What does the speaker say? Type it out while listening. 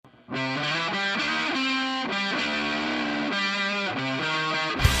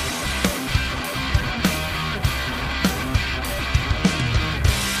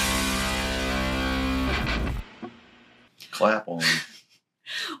clap on.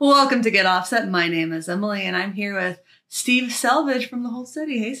 Welcome to Get Offset. My name is Emily, and I'm here with Steve Selvage from the Whole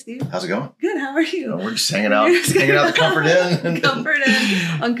City. Hey, Steve. How's it going? Good. How are you? We're just hanging out the Comfort Inn. Comfort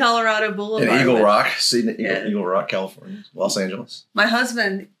Inn on Colorado Boulevard. In Eagle Rock, Eagle Rock, California, Los Angeles. My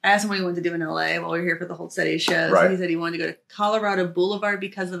husband asked him what he wanted to do in LA while we were here for the Whole City show. Right. So he said he wanted to go to Colorado Boulevard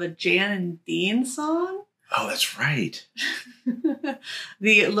because of a Jan and Dean song. Oh, that's right.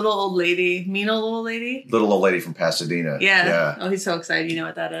 The little old lady, mean old lady. Little old lady from Pasadena. Yeah. Oh, he's so excited. You know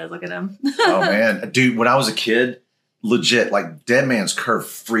what that is. Look at him. Oh, man. Dude, when I was a kid, legit, like Dead Man's Curve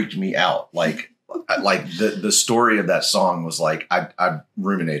freaked me out. Like the story of that song was like, I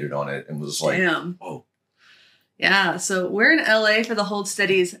ruminated on it and was like, damn. Oh. Yeah. So we're in LA for the Hold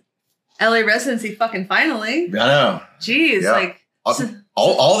Steady's LA residency fucking finally. I know. Jeez. Yeah. Like.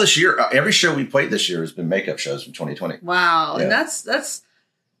 All this year, every show we played this year has been makeup shows from 2020. Wow. Yeah. And that's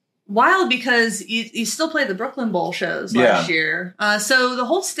wild because you still played the Brooklyn Bowl shows last year. So the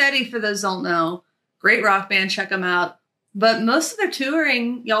Hold Steady, for those who don't know, great rock band, check them out. But most of their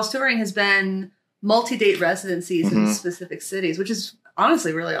y'all's touring has been multi-date residencies in specific cities, which is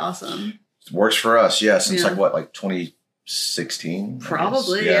honestly really awesome. It works for us, yeah. Since like 2016?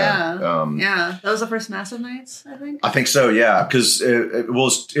 Probably, yeah. That was the first Massive Nights, I think. I think so, yeah. Because it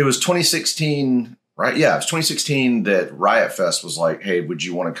was 2016, right? Yeah, it was 2016 that Riot Fest was like, hey, would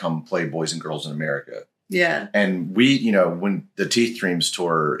you want to come play Boys and Girls in America? Yeah. And we, when the Teeth Dreams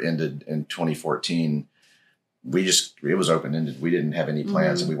tour ended in 2014, it was open-ended. We didn't have any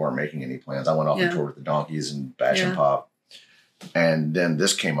plans and we weren't making any plans. I went off and toured with the Donkeys and Bash and Pop. And then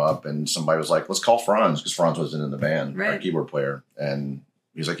this came up and somebody was like, let's call Franz, because Franz wasn't in the band, our keyboard player. And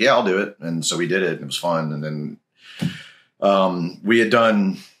he was like, yeah, I'll do it. And so we did it and it was fun. And then we had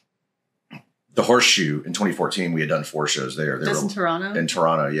done the Horseshoe in 2014. We had done 4 shows there. Just in Toronto? In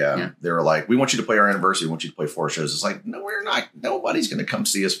Toronto, yeah. They were like, we want you to play our anniversary. We want you to play 4 shows. It's like, no, we're not. Nobody's going to come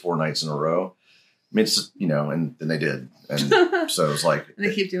see us 4 nights in a row. I mean, it's, and then they did. And so it was like. And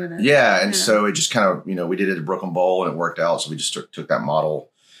they keep doing it. Yeah. And so it just kind of, we did it at Brooklyn Bowl and it worked out. So we just took that model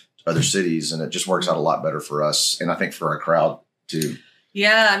to other cities and it just works out a lot better for us. And I think for our crowd too.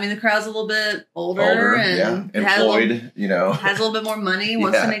 Yeah. I mean, the crowd's a little bit older and employed, has a little bit more money,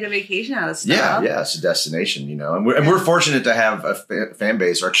 wants to make a vacation out of stuff. Yeah. It's a destination, and we're fortunate to have a fan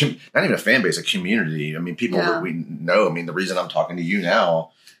base, or not even a fan base, a community. I mean, people that we know. I mean, the reason I'm talking to you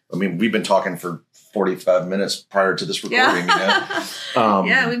now, I mean, we've been talking for 45 minutes prior to this recording.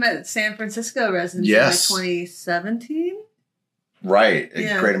 We met at San Francisco residency in 2017. Right.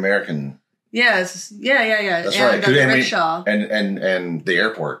 Great American. Yes. Yeah. That's right. Rickshaw. And the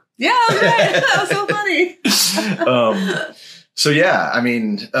airport. Yeah. Right. That was so funny. So yeah, I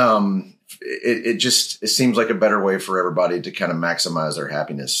mean, it seems like a better way for everybody to kind of maximize their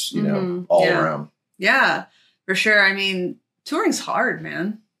happiness, all around. Yeah, for sure. I mean, touring's hard,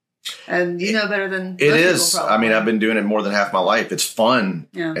 man. And better than it is. I mean, I've been doing it more than half my life. It's fun,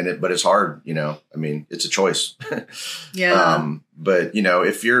 but it's hard. I mean, it's a choice. But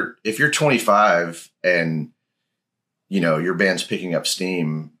if you're 25 and your band's picking up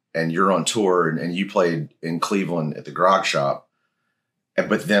steam and you're on tour and you played in Cleveland at the Grog Shop,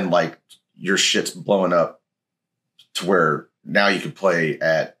 but then like your shit's blowing up to where now you could play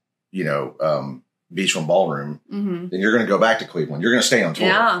at Beachfront Ballroom, then you're going to go back to Cleveland. You're going to stay on tour.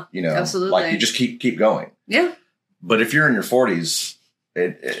 Yeah, absolutely. Like you just keep going. Yeah. But if you're in your 40s,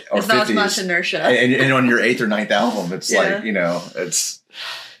 it's not as much inertia. And on your 8th or 9th album, it's like, it's.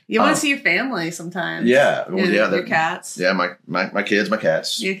 You want to see your family sometimes. Yeah. Well, your cats. Yeah, my kids, my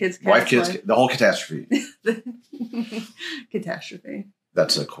cats. Your kids, wife, kids, the whole catastrophe. Catastrophe.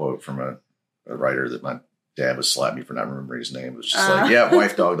 That's a quote from a writer that my dad would slap me for not remembering his name. It was just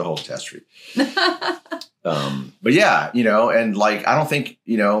wife, dog, the whole catastrophe. But yeah, and like, I don't think,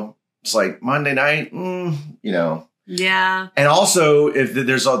 it's like Monday night, Yeah. And also if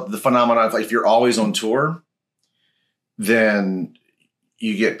there's the phenomenon of like, if you're always on tour, then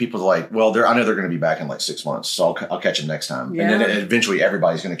you get people like, well, I know they're going to be back in like 6 months. So I'll catch them next time. Yeah. And then eventually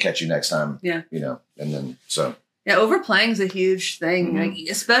everybody's going to catch you next time. Yeah. And then so. Yeah, overplaying is a huge thing, like,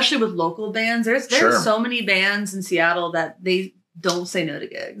 especially with local bands. There's so many bands in Seattle that they don't say no to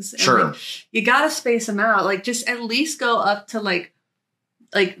gigs. And like, you got to space them out. Like, just at least go up to like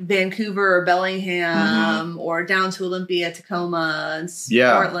Vancouver or Bellingham or down to Olympia, Tacoma, and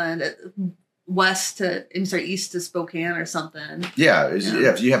Portland, east to Spokane or something. Yeah,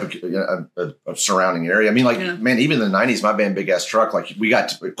 if you have a surrounding area. I mean, like, man, even in the 90s, my band Big Ass Truck, like we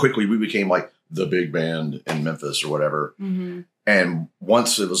became like the big band in Memphis or whatever. And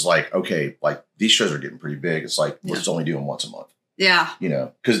once it was like, okay, like these shows are getting pretty big. It's like, let's only do them once a month. Yeah.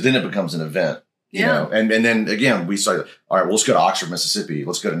 Because then it becomes an event. You know, and then again, we started, all right, well, let's go to Oxford, Mississippi.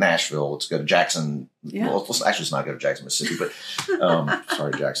 Let's go to Nashville. Let's go to Jackson. Yeah. Well, let's actually not go to Jackson, Mississippi, but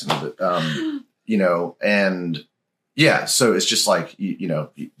sorry, Jackson. But, you know, and yeah, so it's just like, you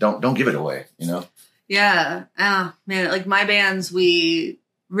know, don't give it away, you know? Yeah. Man, like my bands, we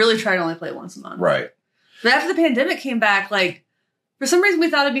really try to only play once a month. Right. But after the pandemic came back, like for some reason we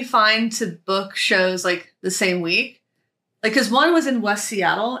thought it'd be fine to book shows like the same week. Like, because one was in West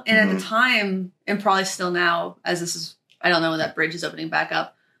Seattle, and at the time, and probably still now, as this is, I don't know when that bridge is opening back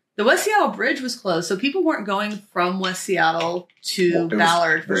up, the West Seattle bridge was closed, so people weren't going from West Seattle to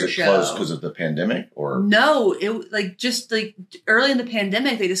Ballard for a show. Was it closed because of the pandemic, or no? It just early in the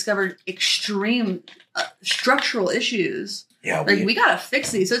pandemic, they discovered extreme structural issues. Yeah, we gotta fix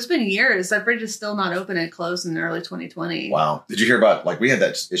these. So it's been years. That bridge is still not open. It closed in early 2020. Wow! Did you hear about we had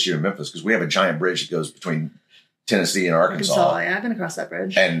that issue in Memphis because we have a giant bridge that goes between Tennessee and Arkansas. Yeah, I've been across that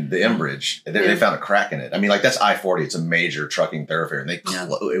bridge. And the M Bridge. They found a crack in it. I mean, like, that's I-40. It's a major trucking thoroughfare. And it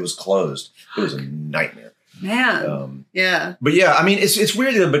was closed. It was a nightmare. Man. Yeah. But yeah, I mean, it's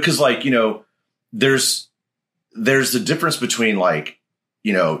weird though, because, like, you know, there's the difference between, like,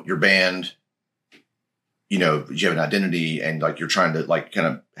 you know, your band, you know, you have an identity and, like, you're trying to, like, kind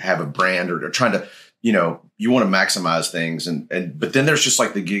of have a brand or trying to, you know, you want to maximize things but then there's just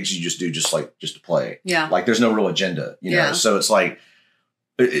like the gigs you just do just to play. Yeah. Like there's no real agenda, you know? So it's like,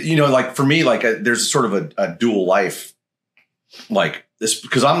 you know, like for me, like there's sort of a dual life like this,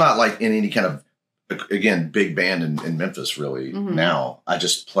 because I'm not like in any kind of, again, big band in Memphis really now. I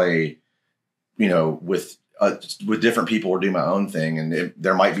just play, you know, with different people or do my own thing. And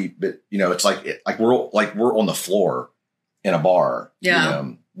there might be, but you know, it's like we're on the floor in a bar. Yeah. You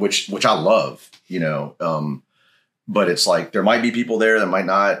know, which I love, you know, but it's like, there might be people there that might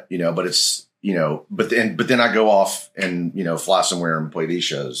not, you know, but it's, you know, but then I go off and, you know, fly somewhere and play these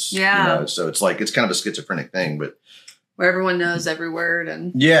shows. Yeah. You know? So it's like, it's kind of a schizophrenic thing, but where everyone knows every word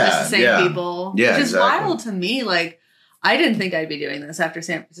and it's the same people, which is wild to me. Like, I didn't think I'd be doing this after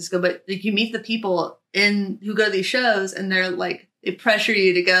San Francisco, but like you meet the people who go to these shows and they're like, they pressure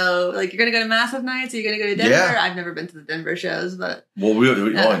you to go. Like, you're going to go to Massive Nights? Are you going to go to Denver? Yeah. I've never been to the Denver shows, but... Well, we've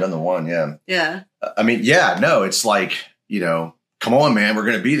only done the one, yeah. Yeah. I mean, yeah, no, it's like, you know, come on, man, we're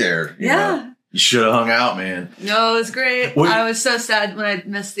going to be there. You know? You should have hung out, man. No, it was great. I was so sad when I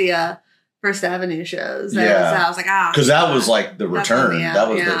missed the First Avenue shows. I was like, because that was like the return. That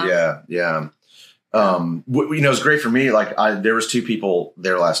was yeah. You know, it's great for me. Like, there was two people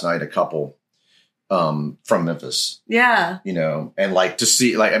there last night, a couple from Memphis. Yeah. You know, and like to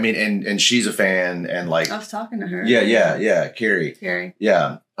see, like, I mean, and she's a fan, and like I was talking to her. Yeah. Carrie.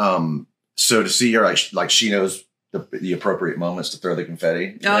 Yeah. So to see her, like she knows the appropriate moments to throw the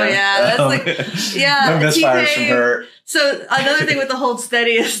confetti. Oh yeah. That's like, no misfires from her. So another thing with the Hold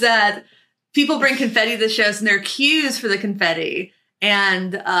Steady is that people bring confetti to the shows and there are queues for the confetti.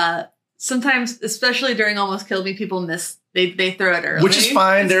 And, sometimes, especially during Almost Killed Me, people they throw it early. Which is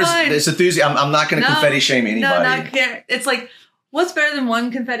fine. It's enthusiasm. I'm not going to confetti shame anybody. No, it's like, what's better than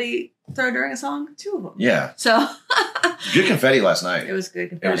one confetti throw during a song? Two of them. Yeah. So. Good confetti last night. It was good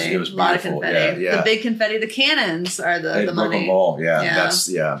confetti. It was a lot of beautiful. confetti. Yeah. The big confetti, the cannons are the money. Ball. Yeah.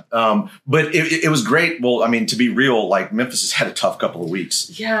 But it was great. Well, I mean, to be real, like Memphis has had a tough couple of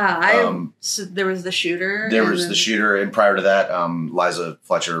weeks. Yeah. So there was the shooter. The shooter. And prior to that, Liza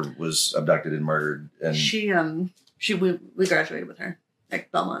Fletcher was abducted and murdered. And we graduated with her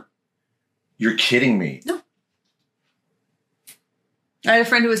at Belmont. You're kidding me. No. I had a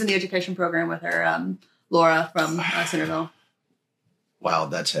friend who was in the education program with her, Laura from Centerville. Wow,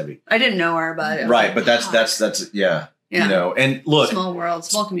 that's heavy. I didn't know her, but right, but that's yeah. You know, and look, small world,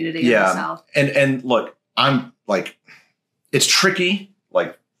 small community in the South. And look, I'm like, it's tricky.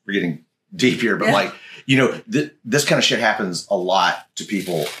 Like, we're getting deep here, but like, you know, this kind of shit happens a lot to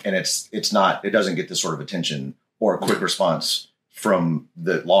people, and it doesn't get this sort of attention or a quick response from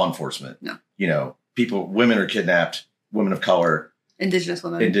the law enforcement. No, you know, women are kidnapped, women of color. Indigenous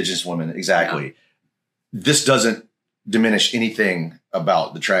women, exactly. Yeah. This doesn't diminish anything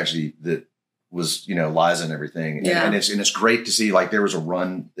about the tragedy that was, you know, Liza and everything. Yeah. And it's great to see, like, there was a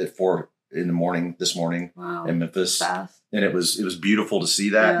run at 4 a.m. this morning in Memphis. Fast. And it was beautiful to see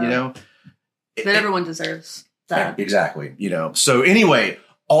that, you know. But everyone deserves that. Exactly. You know. So anyway,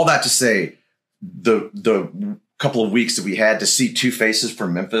 all that to say, the couple of weeks that we had to see two faces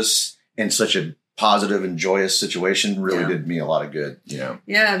from Memphis in such a positive and joyous situation really did me a lot of good, you know.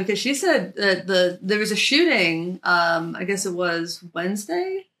 Yeah, because she said that there was a shooting. I guess it was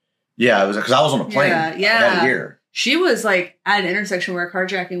Wednesday. Yeah, it was because I was on a plane. Yeah. I had it here. She was like at an intersection where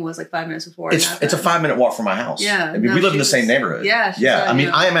carjacking was like 5 minutes before. It's a 5-minute walk from my house. Yeah. I mean, we live in the same neighborhood. Yeah. Yeah. I mean,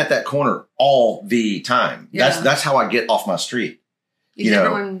 I am at that corner all the time. Yeah. That's how I get off my street.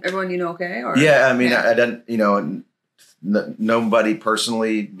 Everyone okay? Or? Yeah. I mean, I didn't, nobody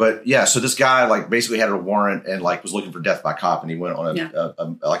personally, but yeah. So this guy like basically had a warrant and like was looking for death by cop, and he went on a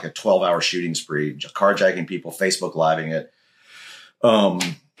 12-hour shooting spree, carjacking people, Facebook living it.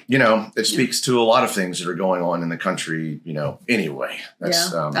 It speaks to a lot of things that are going on in the country, anyway.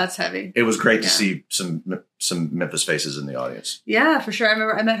 That's heavy. It was great to see some Memphis faces in the audience. Yeah, for sure. I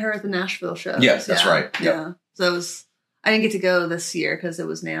remember I met her at the Nashville show. Yeah, that's right. Yep. Yeah. So I didn't get to go this year because it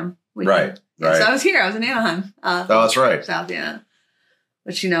was NAMM Right. weekend. Yeah, so I was here. I was in Anaheim. That's right. South, yeah.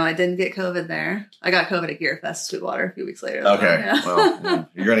 But, I didn't get COVID there. I got COVID at Gear Fest, Sweetwater, a few weeks later. Okay. Yeah. Well,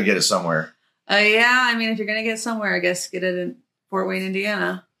 you're going to get it somewhere. Yeah. I mean, if you're going to get it somewhere, I guess get it in Fort Wayne,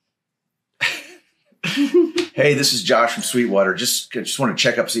 Indiana. Hey, this is Josh from Sweetwater. Just want to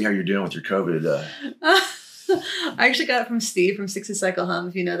check up, see how you're doing with your COVID. I actually got it from Steve from 60 Cycle Hum,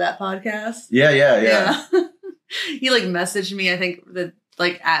 if you know that podcast. Yeah. He messaged me, I think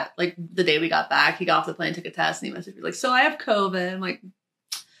at the day we got back, he got off the plane, took a test, and he messaged me like, so I have COVID. I'm like,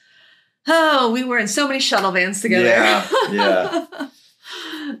 oh, we were in so many shuttle vans together. Yeah.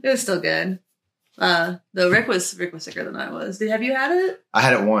 It was still good. Though Rick was sicker than I was. Have you had it? I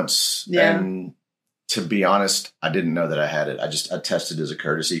had it once. Yeah. And to be honest, I didn't know that I had it. I tested as a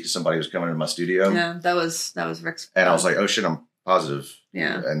courtesy because somebody was coming into my studio. Yeah, that was Rick's. And I was like, oh shit, I'm positive.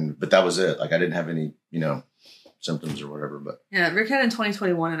 Yeah. But that was it. Like I didn't have any, symptoms or whatever. But yeah, Rick had it in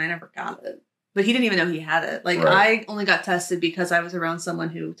 2021 and I never got it. But he didn't even know he had it. Like right. I only got tested because I was around someone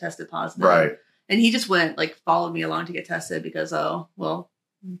who tested positive. Right. And he just went followed me along to get tested because we'll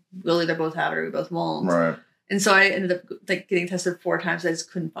either both have it or we both won't. Right. And so I ended up getting tested 4 times. I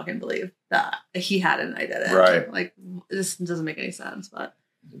just couldn't fucking believe that he had it and I didn't. Right. Like this doesn't make any sense, but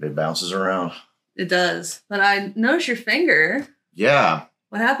it bounces around. It does. But I noticed your finger. Yeah.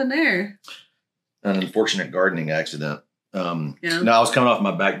 What happened there? An unfortunate gardening accident. Yeah. No, I was coming off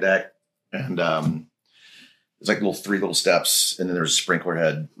my back deck and it's like 3 little steps and then there's a sprinkler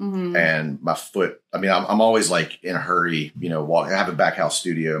head and my foot. I mean, I'm always like in a hurry, I have a back house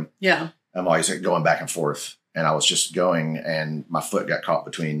studio. Yeah. I'm always going back and forth. And I was just going and my foot got caught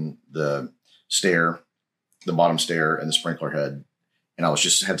between the bottom stair and the sprinkler head. And I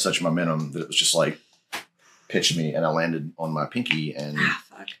was had such momentum that it was just pitched me and I landed on my pinky and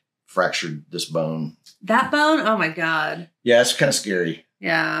fractured this bone. That bone? Oh my God. Yeah, it's kind of scary.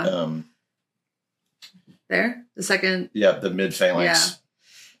 Yeah. There? The second? Yeah, the mid phalanx.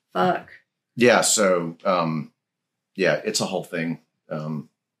 Yeah. Fuck. Yeah, so it's a whole thing.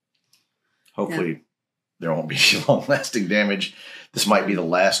 Hopefully there won't be long lasting damage. This might be the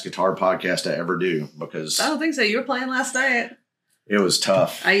last guitar podcast I ever do because I don't think so. You were playing last night. It was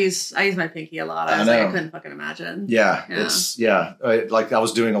tough. I use my pinky a lot. I couldn't fucking imagine. Yeah. I was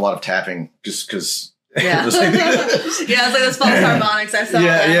doing a lot of tapping just because. Yeah. It was it's like those false harmonics I saw.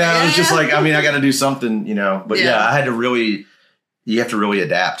 Yeah. It was just I got to do something, but I had to you have to really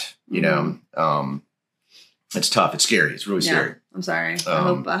adapt, it's tough. It's scary. It's really scary. I'm sorry.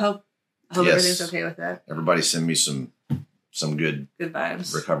 I hope everything's okay with that. Everybody send me some good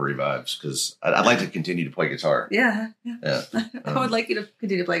vibes, recovery vibes, because I'd like to continue to play guitar. Yeah. I would like you to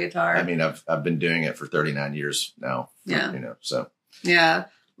continue to play guitar. I mean, I've been doing it for 39 years now. So. Yeah.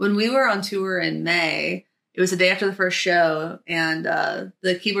 When we were on tour in May, it was the day after the first show, and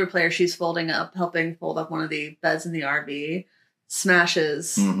the keyboard player, she's helping fold up one of the beds in the RV,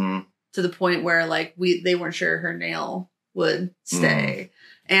 smashes to the point where they weren't sure her nail would stay.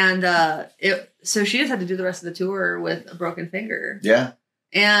 And so she just had to do the rest of the tour with a broken finger. Yeah.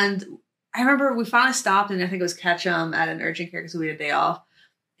 And I remember we finally stopped, and I think it was Ketchum at an urgent care because we had a day off.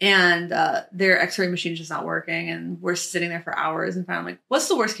 And their x-ray machine's just not working. And we're sitting there for hours. And finally, I'm like, what's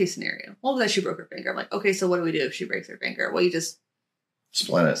the worst case scenario? Well, that she broke her finger. I'm like, okay, so what do we do if she breaks her finger? Well, you just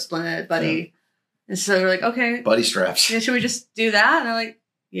splint it, buddy. Yeah. And so we're like, okay. Buddy straps. Yeah, should we just do that? And they're like,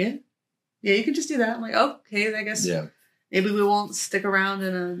 yeah, you can just do that. I'm like, okay, I guess. Yeah. Maybe we won't stick around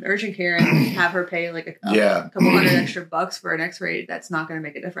in an urgent care and have her pay a couple $100 extra for an x-ray. That's not going to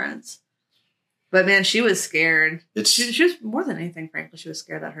make a difference. But man, she was scared. She was more than anything, frankly, she was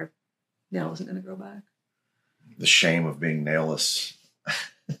scared that her nail wasn't going to grow back. The shame of being nailless.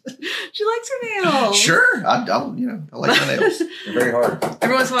 She likes her nails. Sure. I like my nails. They're very hard.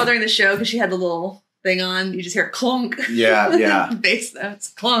 Every once in a while during the show, because she had the little thing on, you just hear clunk. Yeah. Bass notes,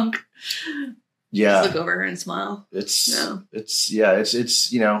 clunk. Yeah. Just look over her and smile. It's you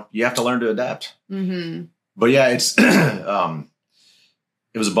have to learn to adapt. Mm-hmm. But yeah, it's, it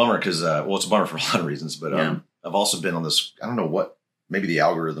was a bummer because, it's a bummer for a lot of reasons, but I've also been on this, I don't know what, maybe the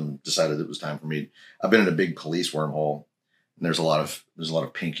algorithm decided it was time for me. I've been in a big police wormhole, and there's a lot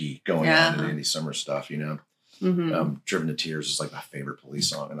of Pinky going on in Andy Summer stuff, you know. Driven to Tears is like my favorite police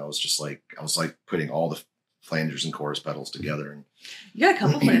song, and I was like putting all the flangers and chorus pedals together. And you got a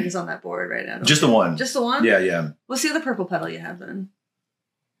couple flangers on that board right now. Just the one. Just the one? Yeah. What's the other purple pedal you have then?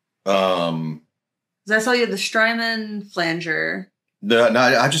 Because I saw you had the Strymon flanger.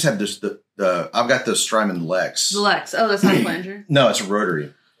 I just have this. I've got the Strymon Lex. The Lex. Oh, that's not a flanger. No, it's a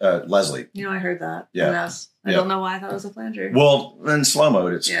rotary. Leslie. You know, I heard that. Yeah. I don't know why I thought it was a flanger. Well, in slow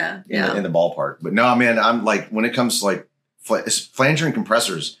mode, it's in the ballpark. But no, man, I'm like, when it comes to like flanger and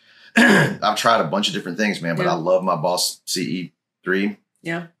compressors, I've tried a bunch of different things, man. But I love my Boss CE3.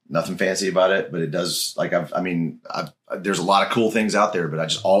 Yeah. Nothing fancy about it, but it does. Like there's a lot of cool things out there, but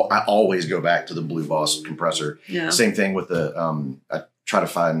I always go back to the Blue Boss compressor. Yeah. Same thing with the I try to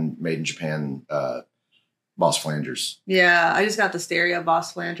find made in Japan Boss flangers. Yeah, I just got the stereo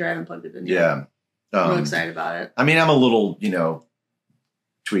Boss flanger. I haven't plugged it in yet. Yeah. I'm really excited about it. I mean, I'm a little,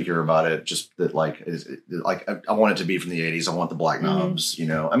 tweaker about it. Just that, I want it to be from the 80s. I want the black knobs,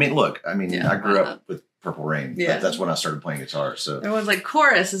 I mean, look, I grew up with Purple Rain. Yeah. That's when I started playing guitar. So everyone's like,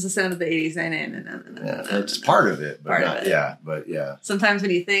 chorus is the sound of the 80s. It's part of it, but yeah. Sometimes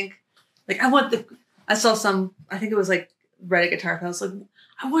when you think, like, I think it was like Reddit guitar pedals, like,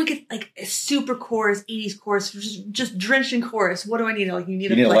 I want to get like a super chorus, 80s chorus, just drenched in chorus. What do I need? Like, you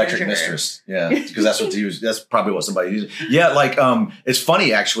need an Electric Mistress. Yeah. Because that's what that's probably what somebody uses. Yeah. Like, it's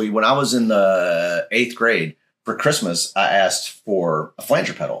funny actually, when I was in the 8th grade for Christmas, I asked for a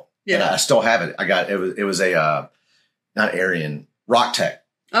flanger pedal. Yeah. And I still have it. It was a, not Arian, Rock Tech.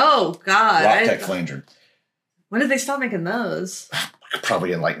 Oh God. Rock Tech flanger. When did they stop making those?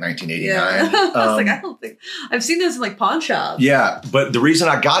 Probably in like 1989. Yeah. I don't think I've seen those in like pawn shops. Yeah, but the reason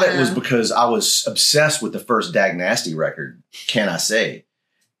I got it was because I was obsessed with the first Dag Nasty record, Can I Say?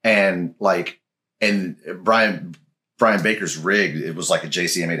 And Brian Baker's rig, it was like a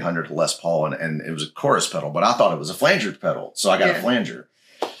JCM 800 Les Paul, and it was a chorus pedal, but I thought it was a flanger pedal, so I got a flanger.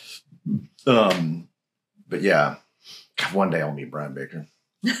 But yeah, one day I'll meet Brian Baker.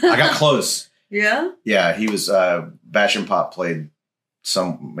 I got close. Yeah? Yeah, he was Bash and Pop played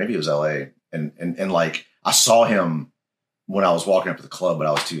maybe it was LA, and like I saw him when I was walking up to the club, but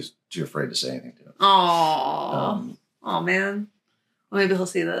I was too afraid to say anything to him. Oh man. Well, maybe he'll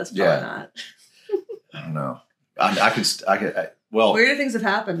see this. Probably not. I don't know. I could. Well, weirder things have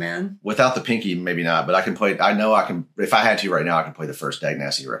happened, man. Without the Pinky, maybe not, but I can play. I know I can. If I had to right now, I can play the first Dag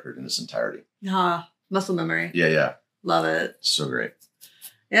Nasty record in its entirety. Muscle memory. Yeah. Love it. So great.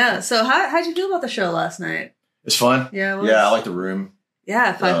 Yeah. So how'd you feel about the show last night? It's fun. Yeah. I like the room.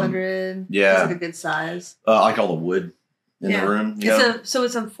 Yeah, 500. Yeah, it's like a good size. I like all the wood in the room.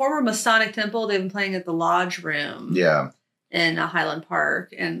 It's a former Masonic temple. They've been playing at the Lodge Room. Yeah. In Highland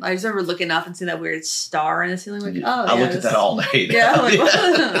Park, and I just remember looking up and seeing that weird star in the ceiling. Like, I looked at that all night. Yeah, like,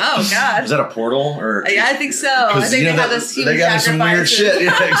 oh God, is that a portal? Or yeah, I think so. I think they have this human. They got some weird shit.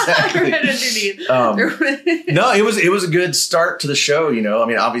 Yeah, exactly. Right underneath. No, it was a good start to the show. I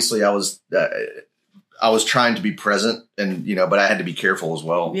mean, obviously, I was trying to be present, and but I had to be careful as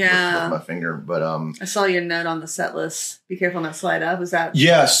well. Yeah, with my finger. But I saw your note on the set list. Be careful not slide up. Was that?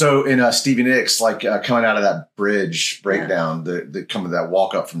 Yeah. So in Stevie Nicks, like coming out of that bridge breakdown, the coming that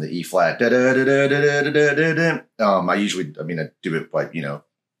walk up from the E flat. I do it like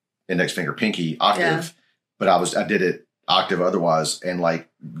index finger pinky octave, but I did it octave otherwise, and like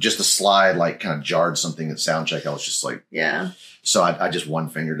just the slide like kind of jarred something at sound check. I was just like, So I just one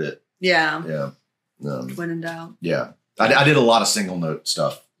fingered it. Yeah. Yeah. When in doubt. Yeah. I did a lot of single note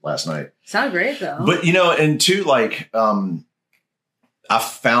stuff last night. Sounded great though. But, and two, like, I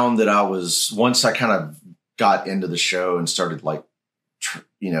found that once I kind of got into the show and started like,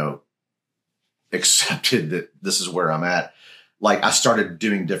 accepted that this is where I'm at, like I started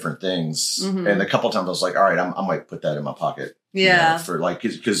doing different things. Mm-hmm. And a couple of times I was like, all right, I might put that in my pocket. Yeah. For like,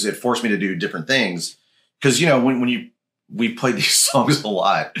 cause it forced me to do different things. Cause we played these songs a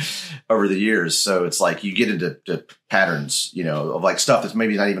lot over the years. So it's like you get into patterns, of like stuff that's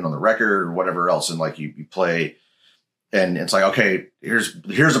maybe not even on the record or whatever else. And like you play and it's like, okay, here's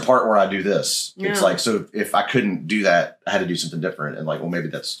a part where I do this. Yeah. It's like, so if I couldn't do that, I had to do something different. And like, well, maybe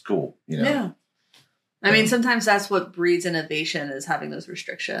that's cool, Yeah. I mean, sometimes that's what breeds innovation is having those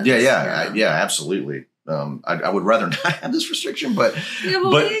restrictions. Yeah, absolutely. I would rather not have this restriction, but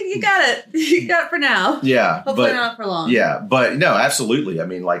you got it. You got it for now. Yeah, hopefully not for long. Yeah, but no, absolutely. I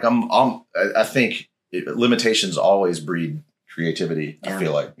mean, like I think limitations always breed creativity. Yeah. I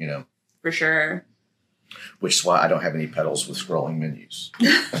feel like for sure. Which is why I don't have any pedals with scrolling menus.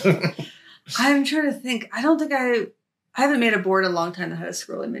 I'm trying to think. I don't think I haven't made a board in a long time that had a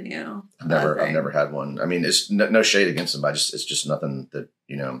scrolling menu. I've never had one. I mean, it's no shade against them. It's just nothing that,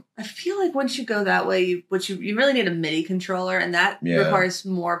 you know. I feel like once you go that way, you really need a MIDI controller, and that requires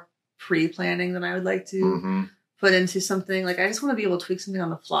more pre-planning than I would like to put into something. Like, I just want to be able to tweak something on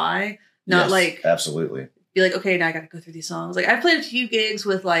the fly, not absolutely. Be like, okay, now I got to go through these songs. Like, I played a few gigs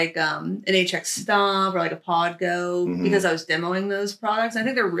with like an HX Stomp or like a Podgo because I was demoing those products. I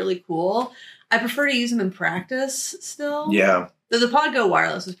think they're really cool. I prefer to use them in practice still. Yeah. The Podgo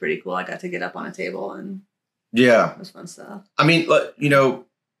wireless was pretty cool. I got to get up on a table and it was fun stuff. I mean, you know,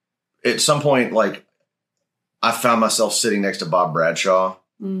 at some point, like, I found myself sitting next to Bob Bradshaw,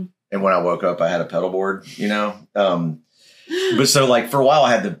 and when I woke up, I had a pedal board. You know, but so like for a while,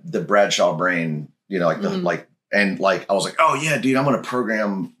 I had the Bradshaw brain. You know, like I was like, oh yeah, dude, I'm gonna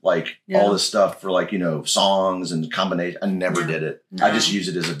program like all this stuff for like, you know, songs and combination. I never did it. No. I just used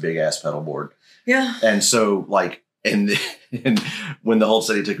it as a big ass pedal board. Yeah. And so like, and when the whole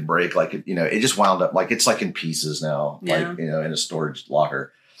city took a break, like, you know, it just wound up like, it's like in pieces now, like, you know, in a storage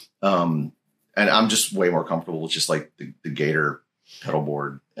locker. And I'm just way more comfortable with just like the Gator pedal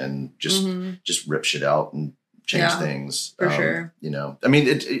board and just rip shit out and change things for sure. You know, I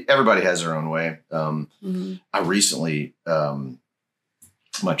mean, everybody has their own way. I recently,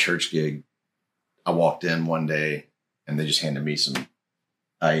 my church gig, I walked in one day and they just handed me some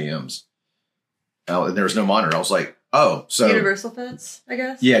IEMs. And there was no monitor. I was like, oh, so universal fits, I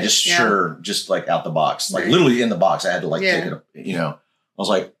guess. Yeah, just like out the box, like literally in the box. I had to like take it, you know, I was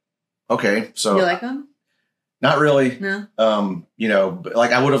like, okay, so you like them? Not really. No. You know, but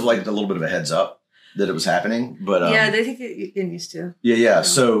like I would have liked a little bit of a heads up that it was happening, but they think you're getting used to. Yeah. You know?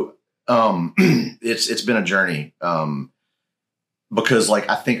 So it's been a journey because like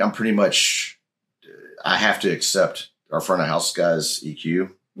I think I'm pretty much I have to accept our front of house guys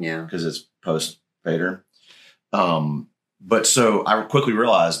EQ, because it's post fader. But so I quickly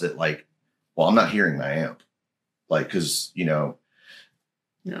realized that like, well, I'm not hearing my amp, like because you know.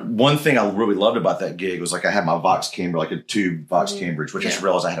 Yeah. One thing I really loved about that gig was like I had my Vox Cambridge, like a tube Vox Cambridge, which I just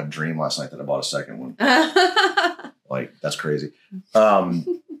realized I had a dream last night that I bought a second one. Like that's crazy.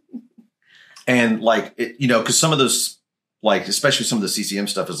 And like it, you know, because some of those, like especially some of the CCM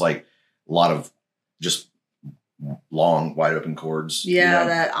stuff is like a lot of just long, wide open chords. Yeah, you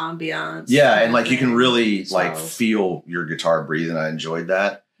know? That ambiance. Yeah, and like you can really like feel your guitar breathing. I enjoyed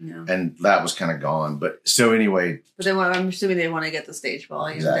that. Yeah. And that was kind of gone. But so anyway. But I'm assuming they want to get the stage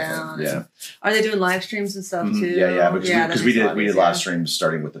volume down. Yeah. Are they doing live streams and stuff too? Yeah. Because we did live streams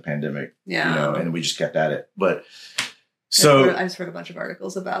starting with the pandemic. Yeah. You know, and we just kept at it. But so. I just read a bunch of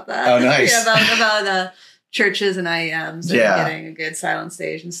articles about that. Oh, nice. about churches and IEMs and getting a good silent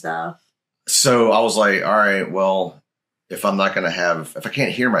stage and stuff. So I was like, all right, well, if I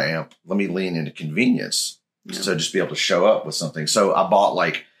can't hear my amp, let me lean into convenience. Yeah. So just be able to show up with something. So I bought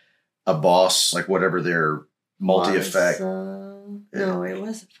like a Boss, like whatever their multi-effect. No, it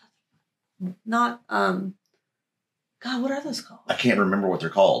wasn't. Not, God, what are those called? I can't remember what they're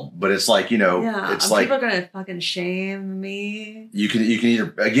called, but it's like, you know, it's like. People are going to fucking shame me. You can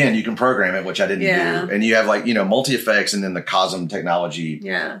either, again, you can program it, which I didn't do. And you have like, you know, multi-effects and then the Cosm technology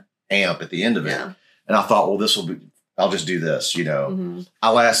amp at the end of it. Yeah. And I thought, well, I'll just do this, you know.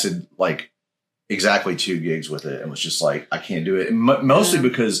 I lasted like exactly 2 gigs with it and was just like, I can't do it. Mostly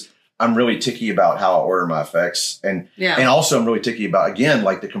because I'm really ticky about how I order my effects. And also I'm really ticky about, again,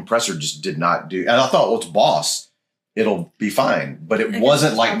 like the compressor just did not do. And I thought, well, it's Boss. It'll be fine. But it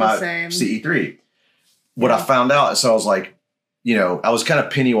wasn't like my CE3. What I found out, so I was like, you know, I was kind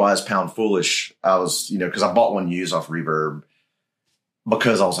of penny wise, pound foolish. I was, you know, because I bought one used off Reverb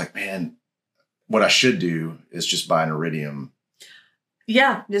because I was like, man, what I should do is just buy an Iridium.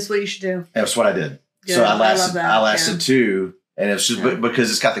 Yeah, that's what you should do. That's what I did. Good. So I lasted 2. And it's just because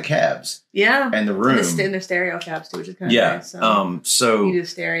it's got the cabs. Yeah. And the room. And the stereo cabs too, which is kind of nice. So you do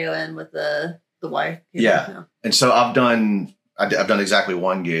stereo in with the Y. Yeah. And so I've done exactly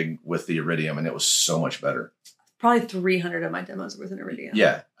 1 gig with the Iridium and it was so much better. Probably 300 of my demos were with an Iridium.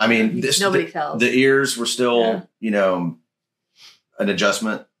 Yeah. I mean, nobody tells. The ears were still, you know, an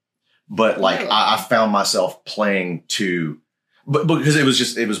adjustment. But like I found myself playing but because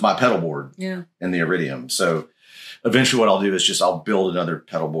it was my pedal board in the Iridium. So eventually what I'll do is I'll build another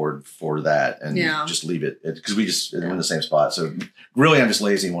pedal board for that and just leave it because we just in the same spot. So really I'm just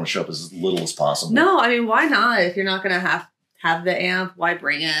lazy and want to show up as little as possible. No, I mean, why not? If you're not going to have the amp, why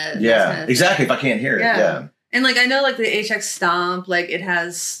bring it? Yeah, kind of exactly. If I can't hear it. Yeah. And like, I know like the HX Stomp, like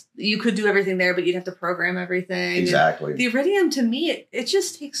you could do everything there, but you'd have to program everything. Exactly. And the Iridium to me, it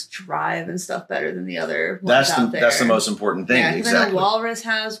just takes drive and stuff better than the other ones out there. That's the most important thing. Yeah, exactly. I know Walrus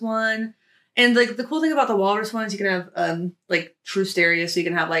has one. And like the cool thing about the Walrus ones, you can have like true stereo, so you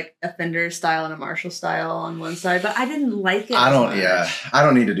can have like a Fender style and a Marshall style on one side. But I didn't like it. I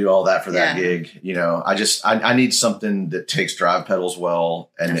don't need to do all that for that gig. You know, I need something that takes drive pedals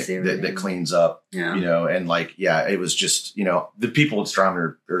well and that cleans up. Yeah. You know, and like it was just, you know, the people at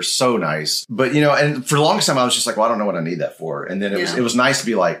Strymon are so nice. But you know, and for the longest time I was just like, well, I don't know what I need that for. And then it was nice to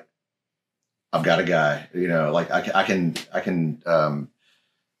be like, I've got a guy. You know, like I can.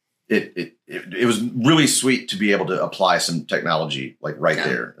 It was really sweet to be able to apply some technology like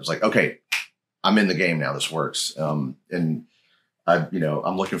there. It was like, okay, I'm in the game now. This works. And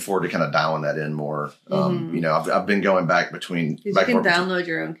I'm looking forward to kind of dialing that in more. You know, I've been going back between. You can download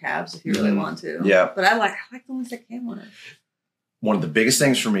your own cabs if you really want to. Yeah. But I like the ones that came with it. One of the biggest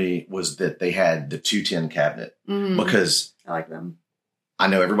things for me was that they had the 210 cabinet because I like them. I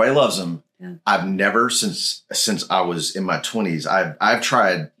know everybody loves them. Yeah. I've never since I was in my 20s, I've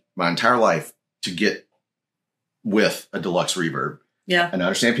tried my entire life to get with a deluxe reverb. Yeah. And I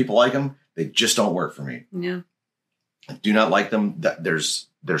understand people like them. They just don't work for me. Yeah. I do not like them. That there's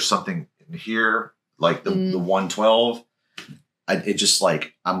something in here, like the 112. It just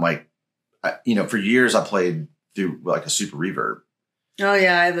like, I'm like, for years I played through like a super reverb. Oh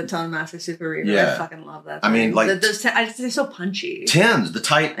yeah. I have a Tone Master super reverb. Yeah. I fucking love that thing. I mean, like they're so punchy. Tens, the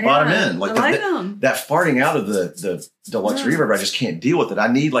tight bottom end. Like I like them. That farting out of the deluxe reverb, I just can't deal with it.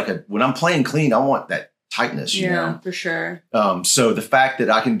 I need when I'm playing clean, I want that tightness, you know? For sure. So the fact that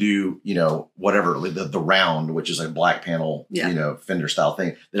I can do, whatever, the round, which is a black panel, Fender style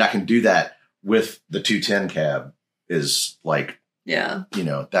thing, that I can do that with the 210 cab is like, that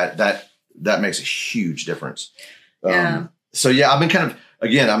makes a huge difference. So I've been kind of,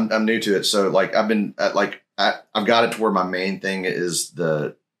 again, I'm new to it. So like, I've been I've got it to where my main thing is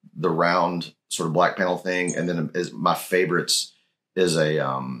the round sort of black panel thing. And then my favorites is a,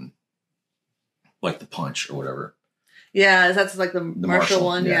 like the Punch or whatever. Yeah, that's like the Marshall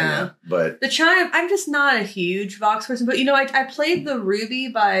one. Yeah. But the Chime, I'm just not a huge Vox person. But I played the Ruby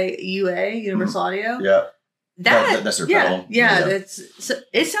by UA, Universal Audio. Yeah, that's their pedal. Yeah, it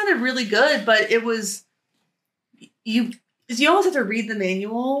sounded really good, but it was you almost have to read the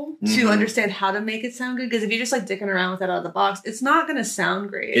manual to understand how to make it sound good. Because if you're just like dicking around with that out of the box, it's not going to sound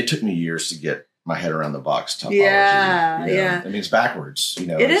great. It took me years to get my head around the Vox topology. Yeah. I mean, it's backwards.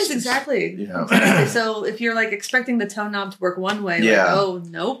 It is exactly. So if you're like expecting the tone knob to work one way, oh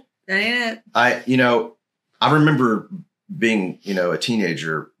nope, that ain't it. I remember being a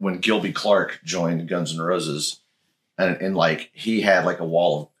teenager when Gilby Clarke joined Guns N' Roses, and like he had like a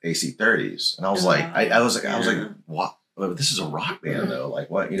wall of AC30s, and I was I was like, what? Well, this is a rock band though.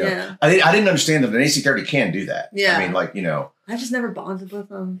 Like what? I didn't understand that an AC30 can do that. Yeah. I mean, like I just never bonded with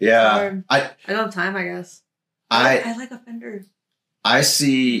them. Yeah. I don't have time, I guess. I like a Fender. I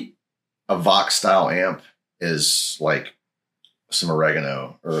see a Vox style amp as like some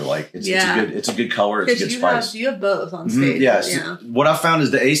oregano, or like it's a good color. It's a good spice. You have both on stage. Yes. Yeah. What I found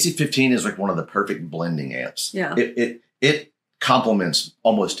is the AC15 is like one of the perfect blending amps. Yeah. It complements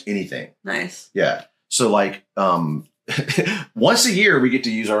almost anything. Nice. Yeah. So like, once a year we get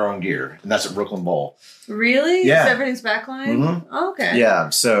to use our own gear, and that's at Brooklyn Bowl. Really? Yeah. So everything's backline? Mm-hmm. Oh, okay. Yeah.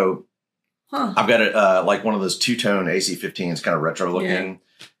 So I've got it like one of those two-tone AC15s, kind of retro looking. Yeah.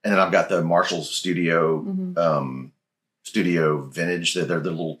 And then I've got the Marshall Studio Studio Vintage. They're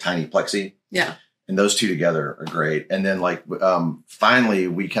the little tiny plexi. Yeah. And those two together are great. And then like finally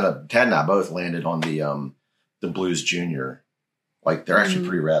we kind of, Tad and I both landed on the Blues Junior. Like they're actually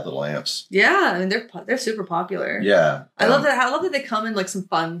pretty rad little amps. Yeah, I mean they're super popular. Yeah, I love that. I love that they come in like some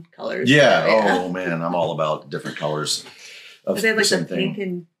fun colors. Yeah. Oh man, I'm all about different colors. They have like the pink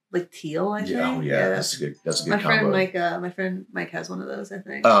and like teal. I think. Oh yeah, that's a good combo. My friend Mike has one of those. I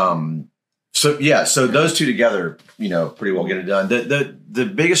think. So those two together, pretty well get it done. The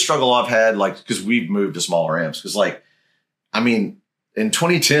biggest struggle I've had, like, because we've moved to smaller amps, because like, I mean. In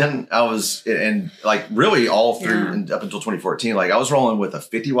 2010, I was, and like really all through and up until 2014, like I was rolling with a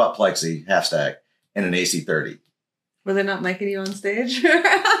 50 watt plexi half stack and an AC30. Were they not miking you on stage?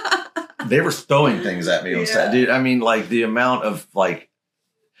 They were throwing things at me on stage, dude. I mean, like the amount of like,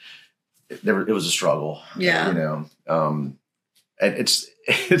 it was a struggle. Yeah. And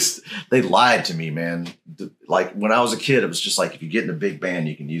they lied to me, man. Like when I was a kid, it was just like, if you get in a big band,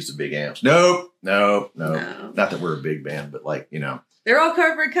 you can use the big amps. Nope. Not that we're a big band, but like, they're all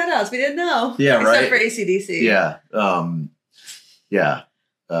cardboard cutouts. We didn't know. Yeah, except for AC/DC. Yeah.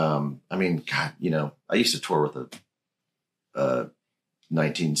 I mean, God, I used to tour with a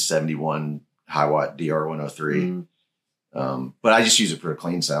 1971 high watt DR103. But I just use it for a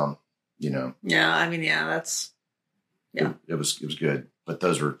clean sound, Yeah, I mean, that's... Yeah. It was good.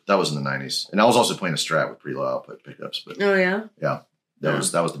 but that was in the 90s. And I was also playing a Strat with pretty low output pickups. But oh yeah, yeah, that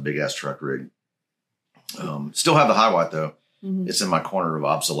was the big ass truck rig. Still have the high watt though. Mm-hmm. It's in my corner of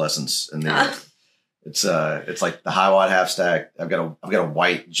obsolescence, and it's like the high watt half stack. I've got a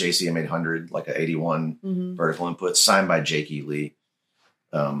white JCM 800, like a 81 vertical input, signed by Jake E. Lee.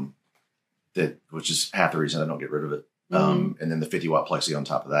 Which is half the reason I don't get rid of it. And then the 50 watt plexi on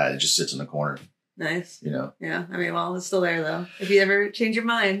top of that, it just sits in the corner. Nice. You know? Yeah. I mean, well, it's still there though. If you ever change your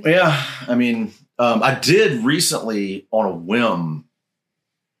mind. Yeah. I mean, I did recently on a whim.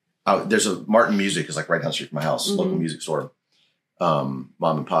 There's a Martin Music is like right down the street from my house, local music store, mom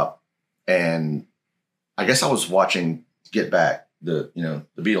and pop. And I guess I was watching Get Back, the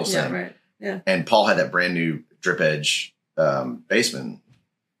Beatles thing. Right. Yeah. And Paul had that brand new drip edge bassman.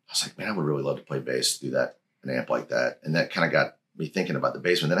 I was like, man, I would really love to play bass through an amp like that. And that kind of got me thinking about the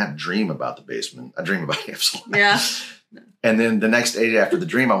bassman. Then I dream about the bassman. I dream about amps. Yeah. And then the next day after the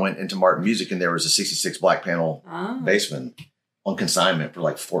dream, I went into Martin Music, and there was a 66 black panel bassman on consignment for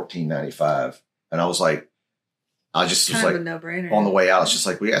like $14.95. And I was like, a no-brainer. On the way out, it's just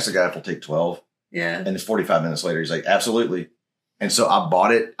like, we asked the guy if we'll take 12. Yeah. And then 45 minutes later, he's like, absolutely. And so I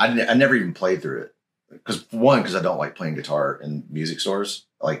bought it. I never even played through it. Because I don't like playing guitar in music stores.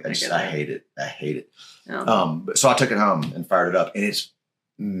 Like I hate it. I hate it. Yeah. So I took it home and fired it up, and it's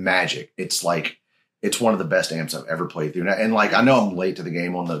magic. It's like, it's one of the best amps I've ever played through. And like, I know I'm late to the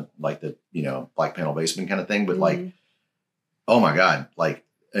game on the black panel bassman kind of thing, but like, oh my God, like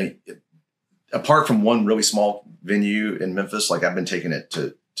apart from one really small venue in Memphis, like I've been taking it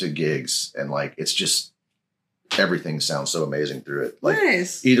to gigs, and like, it's just, everything sounds so amazing through it. Like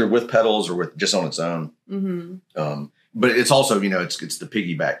nice. Either with pedals or with just on its own. Mm-hmm. But it's also, it's the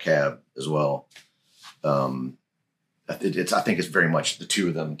piggyback cab as well. I think it's very much the two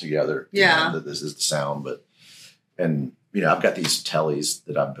of them together. Yeah. That this is the sound, I've got these tellies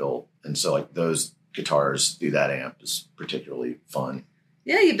that I've built. And so like those guitars through that amp is particularly fun.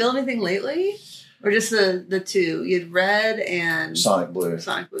 Yeah. You build anything lately? Or just the two? You had Red and Sonic Blue.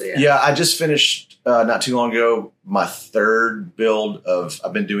 Yeah. Yeah, I just finished not too long ago my third build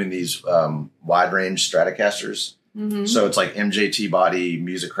I've been doing these wide range Stratocasters. Mm-hmm. So it's like MJT body,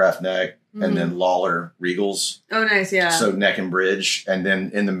 Musicraft neck, and then Lawler Regals. Oh, nice, yeah. So neck and bridge, and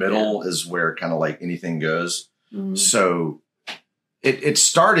then in the middle is where kind of like anything goes. Mm-hmm. So it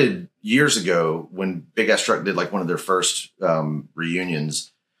started years ago when Big Ass Truck did like one of their first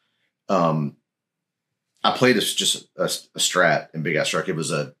reunions. I played just a Strat in Big Ass Truck.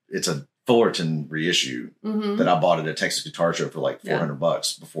 It's a Fullerton reissue that I bought at a Texas Guitar Show for like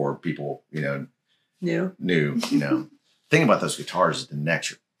 $400 before people, knew. Thing about those guitars is the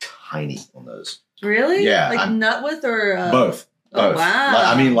necks are tiny on those. Really? Yeah. Like nut width or both. Oh, wow.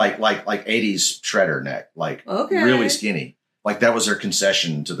 I mean, like 80s shredder neck, like really skinny. Like that was their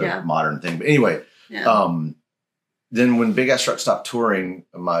concession to the modern thing. But anyway, then when Big Ass Truck stopped touring,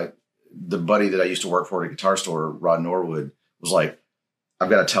 the buddy that I used to work for at a guitar store, Rod Norwood, was like, I've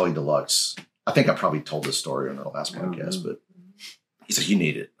got a Telly Deluxe. I think I probably told this story on the last podcast, but he's like, you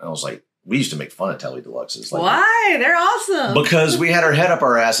need it. And I was like, we used to make fun of Telly Deluxes. Like, why? They're awesome. Because we had our head up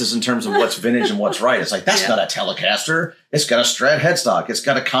our asses in terms of what's vintage and what's right. It's like, that's not a Telecaster. It's got a Strat headstock. It's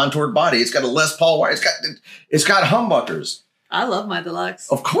got a contoured body. It's got a Les Paul wire. It's got humbuckers. I love my Deluxe.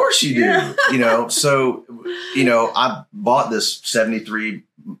 Of course you do. So, I bought this 73.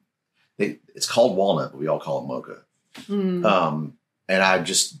 It's called Walnut, but we all call it Mocha. And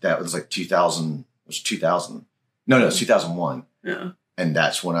that was like 2000. It was 2000. No, it's 2001. Yeah. And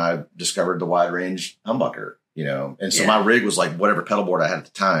that's when I discovered the wide range humbucker, And so my rig was like whatever pedal board I had at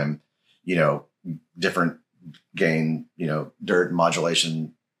the time, different gain, dirt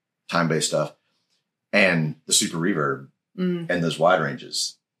modulation, time-based stuff, and the super reverb and those wide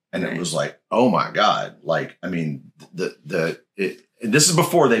ranges. And it was like, oh my God. Like, I mean, this is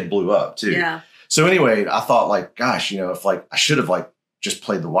before they blew up too. Yeah. So anyway, I thought like, gosh, if like I should have like just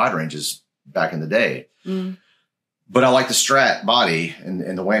played the wide ranges back in the day. But I like the Strat body and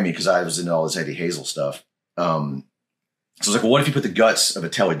the whammy because I was into all this Eddie Hazel stuff. So I was like, well, what if you put the guts of a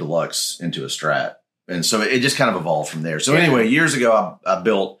Telly Deluxe into a Strat? And so it just kind of evolved from there. So anyway, years ago, I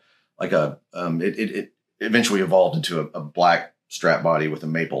built like it eventually evolved into a black Strat body with a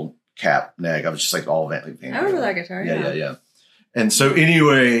maple cap neck. I was just like all Van. I remember that guitar. Yeah. And so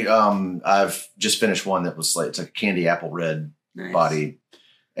anyway, I've just finished one that was like, it's like a candy apple red body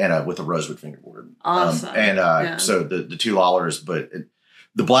and with a rosewood fingerboard. Awesome. So the two Lawlers, but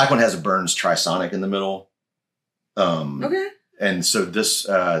the black one has a Burns Trisonic in the middle. Okay. And so this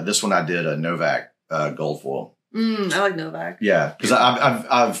one I did a Novak gold foil. I like Novak. Yeah, because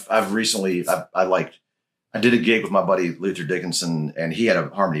I've recently I liked I did a gig with my buddy Luther Dickinson, and he had a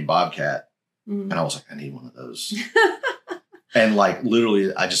Harmony Bobcat, and I was like, I need one of those. And like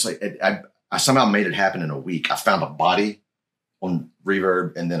literally, I just like I somehow made it happen in a week. I found a body on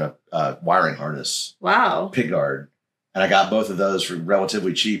Reverb and then a wiring harness. Wow. Pickguard. And I got both of those for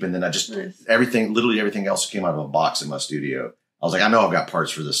relatively cheap. And then I just, literally everything else came out of a box in my studio. I was like, I know I've got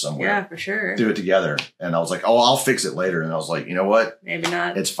parts for this somewhere. Yeah, for sure. Do it together. And I was like, oh, I'll fix it later. And I was like, you know what? Maybe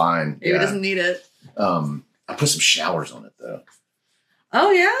not. It's fine. Maybe it doesn't need it. I put some showers on it though.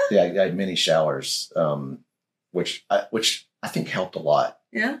 Oh yeah? Yeah, I had mini showers, which I think helped a lot.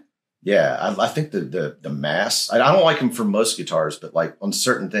 Yeah. Yeah, I think the mass. I don't like them for most guitars, but like on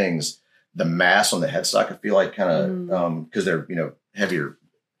certain things, the mass on the headstock, I feel like kind of because they're heavier.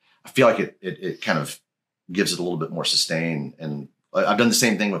 I feel like it kind of gives it a little bit more sustain. And I've done the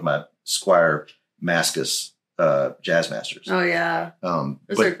same thing with my Squier Mascus Jazz Masters. Oh yeah,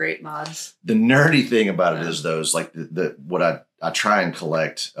 those are great mods. The nerdy thing about it is those like what I try and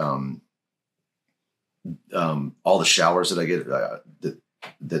collect all the showers that I get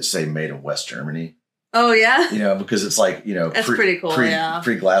that say made in West Germany. Oh yeah, because it's like that's pretty cool. Pre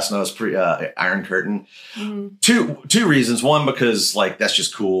Glassnose, pre Iron Curtain. Mm-hmm. Two reasons. One, because like that's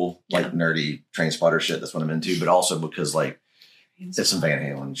just cool, like nerdy train spotter shit. That's what I'm into. But also because like it's some Van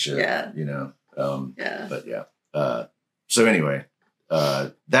Halen shit. Yeah. But yeah. So anyway,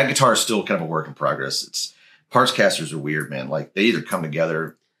 that guitar is still kind of a work in progress. It's parts casters are weird, man. Like they either come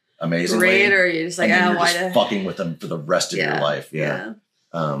together amazingly, great, or you're just like, you're just fucking with them for the rest of your life. Yeah.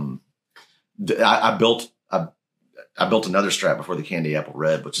 I built another Strat before the Candy Apple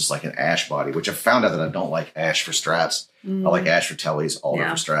Red, which is like an ash body, which I found out that I don't like ash for Strats. I like ash for Tellys, alder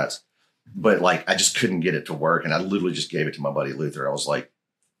for Strats. But like, I just couldn't get it to work. And I literally just gave it to my buddy Luther. I was like,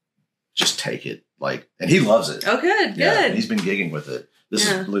 just take it. Like, and he loves it. Oh, good. Yeah, and he's been gigging with it. This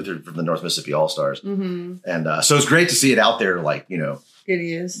is Luther from the North Mississippi All-Stars. Mm-hmm. And so it's great to see it out there, like, good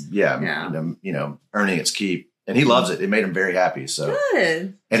use. Yeah. Earning its keep. And he loves it. It made him very happy. So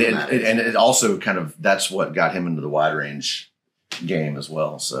good. And it also kind of, that's what got him into the wide range game as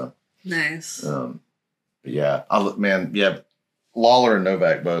well. So nice. But yeah, Lawler and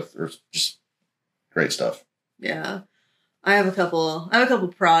Novak both are just great stuff. Yeah. I have a couple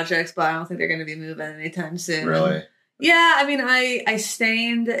projects, but I don't think they're going to be moving anytime soon. Really? Yeah. I mean, I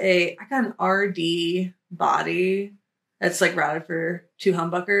stained I got an RD body that's like routed for 2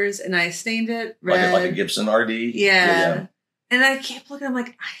 humbuckers, and I stained it red. Like a Gibson RD? Yeah. And I kept looking, I'm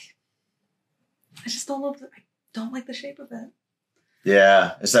like, I just don't love I don't like the shape of it.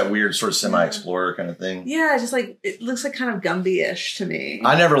 Yeah. It's that weird sort of semi-explorer kind of thing. Yeah, just like, it looks like kind of Gumby-ish to me.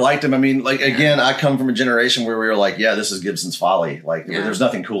 I never liked them. I mean, like, again, I come from a generation where we were like, yeah, this is Gibson's folly. Like, there's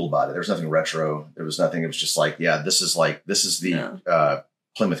nothing cool about it. There was nothing retro. There was nothing. It was just like, this is the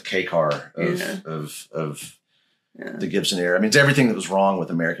Plymouth K car of the Gibson era. I mean, it's everything that was wrong with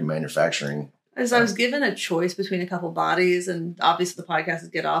American manufacturing. As I was given a choice between a couple bodies, and obviously the podcast is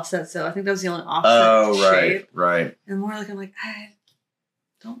Get Offset, so I think that was the only offset shape. Right. And more like, I'm like, I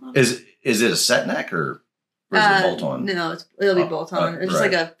don't know. Is it a set neck or is it bolt on? No, it'll be bolt on. It's just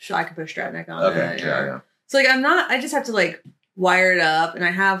like I could put a Strat neck on it. Yeah. So like, I just have to like wire it up, and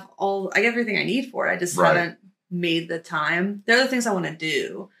I have everything I need for it. I just haven't made the time. There are the things I want to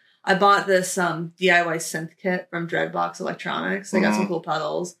do. I bought this DIY synth kit from Dreadbox Electronics. They got some cool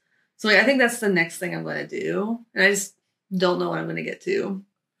pedals. So I think that's the next thing I'm going to do. And I just don't know when I'm going to get to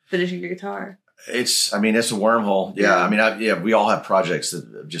finishing your guitar. It's a wormhole. Yeah. I mean, we all have projects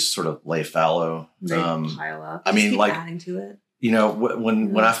that just sort of lay fallow. They pile up. I mean, like adding to it.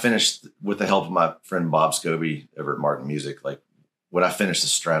 When I finished with the help of my friend Bob Scobie over at Martin Music, like when I finished the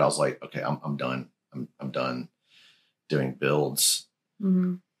Strat, I was like, okay, I'm done. I'm done doing builds.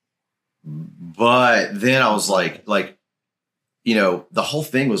 Mm-hmm. But then I was like, the whole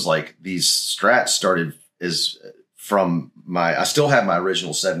thing was like these Strats started is from I still have my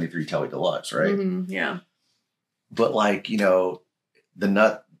original 73 Tele Deluxe, right? Mm-hmm, yeah. But like, the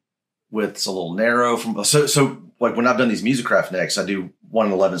nut width's a little narrow so like when I've done these Musicraft necks, I do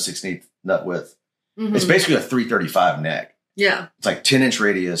 1 11/16 nut width. Mm-hmm. It's basically a 335 neck. Yeah. It's like 10-inch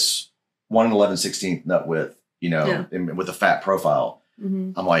radius, 1 11/16 nut width, and with a fat profile.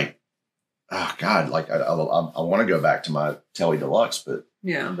 Mm-hmm. I'm like, oh God, like I want to go back to my Tele Deluxe, but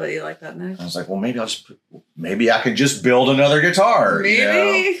but you like that neck. I was like, well, maybe I could just build another guitar.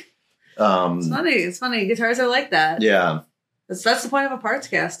 Maybe. It's funny. Guitars are like that. Yeah. That's the point of a parts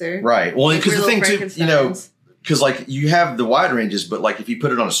caster. Right. Well, because the thing too, because like you have the wide ranges, but like if you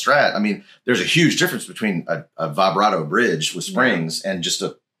put it on a Strat, I mean, there's a huge difference between a vibrato bridge with springs and just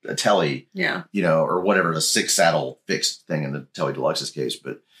a Tele, or whatever, the 6 saddle fixed thing in the Tele Deluxe's case.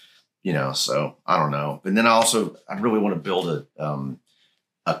 But So I don't know. But then I really want to build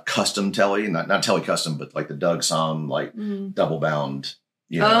a custom telly, not telly custom, but like the Doug Somm, like double bound.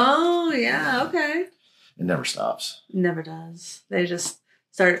 Oh yeah. Okay. It never stops. Never does. They just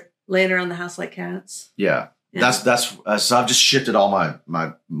start laying around the house like cats. Yeah. That's so I've just shifted all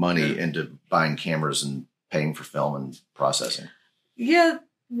my money into buying cameras and paying for film and processing. Yeah.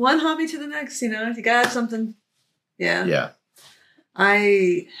 One hobby to the next, you gotta have something. Yeah. Yeah.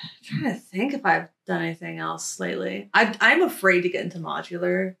 I'm trying to think if I've done anything else lately. I'm afraid to get into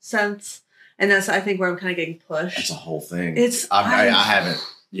modular synths. And that's, I think, where I'm kind of getting pushed. It's a whole thing. I haven't.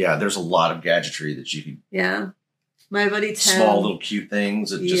 Yeah, there's a lot of gadgetry that you can. Yeah. My buddy Tim. Small little cute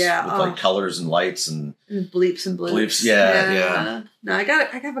things that just with like colors and lights and bleeps and bloops. Bleeps, yeah. No, I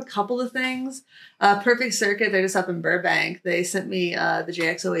have a couple of things. Perfect Circuit, they're just up in Burbank. They sent me the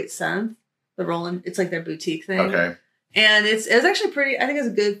JX08 synth, the Roland. It's like their boutique thing. Okay. And it's actually pretty. I think it's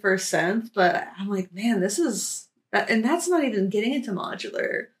a good first synth, but I'm like, man, this is, and that's not even getting into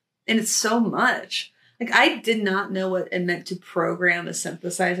modular, and it's so much. Like, I did not know what it meant to program a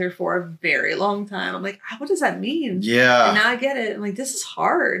synthesizer for a very long time. I'm like, what does that mean? Yeah. And now I get it. I'm like, this is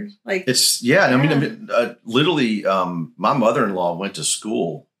hard. Like, it's, yeah. I mean, literally, my mother-in-law went to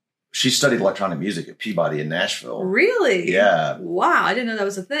school. She studied electronic music at Peabody in Nashville. Really? Yeah. Wow. I didn't know that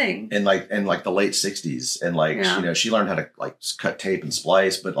was a thing. In like the late 60s. And she learned how to like cut tape and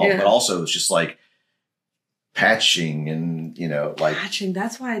splice, but also it's just like patching and, patching.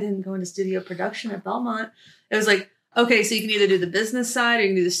 That's why I didn't go into studio production at Belmont. It was like, okay, so you can either do the business side or you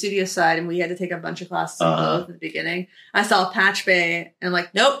can do the studio side. And we had to take a bunch of classes in both at the beginning. I saw Patch Bay and I'm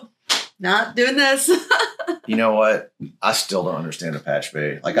like, nope, not doing this. You know what? I still don't understand a patch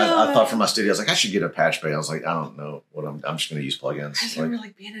bay. Like I thought for my studio, I was like, I should get a patch bay. I was like, I don't know what I'm just going to use plugins. I just remember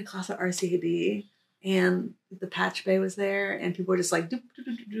like being in a class at RCAB and the patch bay was there and people were just like,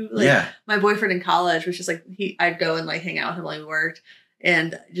 my boyfriend in college was just like, I'd go and like hang out with him while he worked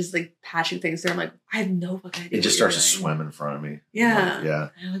and just like patching things there. I'm like, I have no fucking idea. It just starts to swim in front of me. Yeah. Yeah.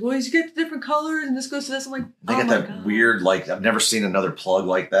 And I'm like, well, you get the different colors and this goes to this. I'm like, they got that weird, like, I've never seen another plug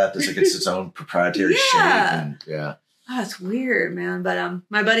like that. That's like it's own proprietary shape. And, Oh, it's weird, man. But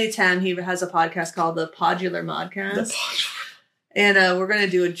my buddy Tim, he has a podcast called the Podular Modcast. And we're going to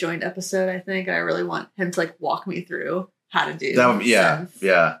do a joint episode, I think. And I really want him to like walk me through how to do that.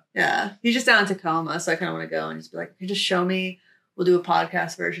 Yeah. He's just down in Tacoma. So I kind of want to go and just be like, okay, just show me. We'll do a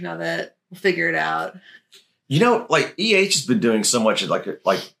podcast version of it. We'll figure it out. Like EH has been doing so much at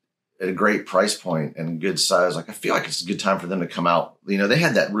at a great price point and good size. Like I feel like it's a good time for them to come out. They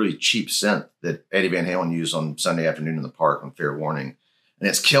had that really cheap synth that Eddie Van Halen used on Sunday afternoon in the park on Fair Warning. And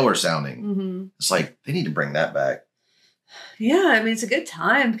it's killer sounding. Mm-hmm. It's like they need to bring that back. Yeah, I mean, it's a good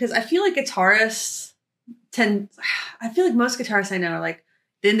time because I feel like guitarists I feel like most guitarists I know are like,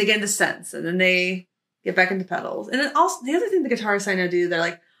 then they get into synths and then they get back into pedals. And then also the other thing the guitarists I know do, they're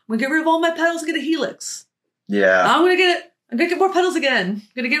like, I'm going to get rid of all my pedals and get a Helix. Yeah. I'm going to get more pedals again. I'm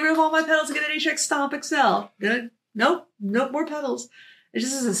going to get rid of all my pedals and get an HX Stomp XL. Nope, more pedals. It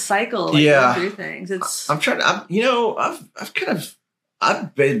just is a cycle. Like, going through things. I'm trying to,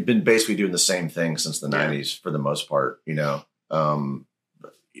 I've been basically doing the same thing since the 90s for the most part,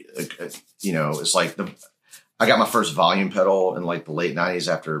 it's like I got my first volume pedal in like the late 90s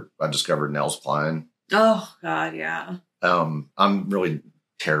after I discovered Nels Cline. Oh God. Yeah. I'm really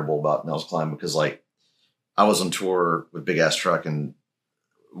terrible about Nels Cline because like I was on tour with Big Ass Truck and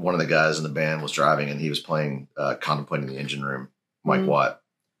one of the guys in the band was driving and he was playing Contemplating the Engine Room, Mike Watt.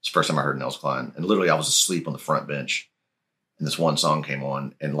 It's the first time I heard Nels Cline. And literally I was asleep on the front bench and this one song came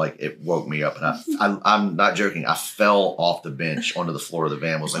on and like it woke me up and I'm not joking. I fell off the bench onto the floor of the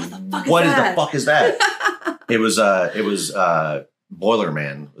van. I was like, what the fuck is that? It was Boiler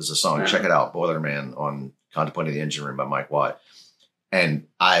Man was the song. Check it out. Boiler Man on Contemplating the Engine Room by Mike Watt. And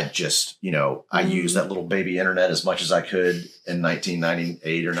I just, I used that little baby internet as much as I could in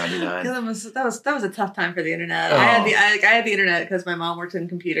 1998 or 99. That was a tough time for the internet. Oh. I had the internet because my mom worked in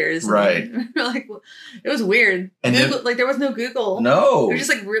computers. Right. Like, it was weird. And Google, there was no Google. No. There was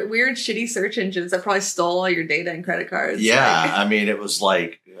just like weird, shitty search engines that probably stole all your data and credit cards. Yeah. I mean, it was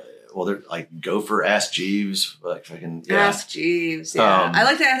like, they're like Gopher, Ask Jeeves, like fucking Ask Jeeves. Yeah. I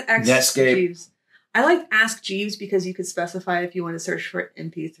like to ask Netscape. Jeeves. I like Ask Jeeves because you could specify if you want to search for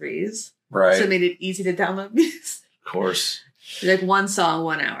MP3s. Right. So it made it easy to download music. Of course. Like one song,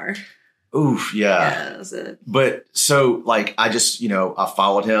 1 hour. Oof, yeah. Yeah, that was it. But so like I just, I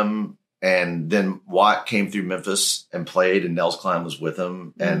followed him and then Watt came through Memphis and played and Nels Cline was with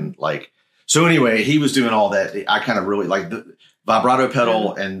him. Mm-hmm. And like, so anyway, he was doing all that. I kind of really like the vibrato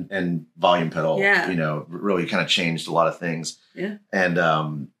pedal and volume pedal, really kind of changed a lot of things. Yeah.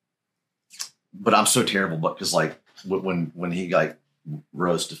 And, but I'm so terrible, but because like when he like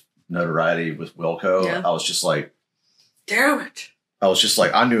rose to notoriety with Wilco, I was just like, damn it. I was just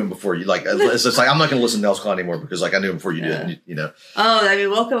like, I knew him before you. Like, it's like I'm not going to listen to Nels Klein anymore because like I knew him before you did. You know. Oh, I mean,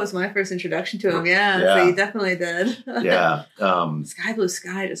 Wilco was my first introduction to him. Yeah. So you definitely did. Yeah. Sky Blue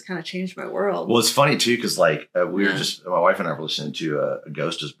Sky just kind of changed my world. Well, it's funny too because like we were just my wife and I were listening to A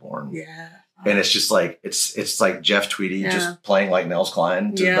Ghost Is Born. Yeah. And it's just like it's like Jeff Tweedy just playing like Nels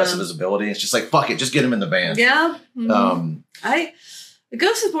Klein to the best of his ability. It's just like fuck it, just get him in the band. Yeah. Mm-hmm. The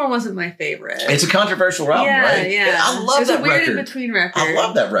Ghost Is Born wasn't my favorite. It's a controversial album, right? Yeah, I love that record. It's a weird in-between record. I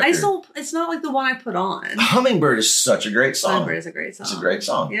love that record. It's not like the one I put on. Hummingbird is such a great song. Hummingbird is a great song. It's a great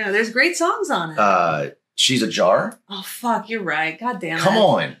song. Yeah, there's great songs on it. She's a Jar. Oh, fuck, you're right. God damn it. Come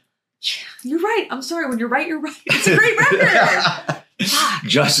on. You're right. I'm sorry. When you're right, you're right. It's a great record.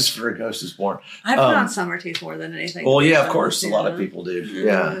 Justice for a Ghost Is Born. I put on Summer Teeth more than anything. Well, yeah, of course. A lot of people do.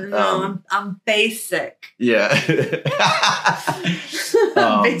 Yeah. No, I'm basic. Yeah.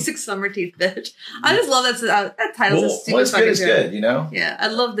 Basic Summer Teeth bitch. I just love that title. What's good is good, you know? Yeah. I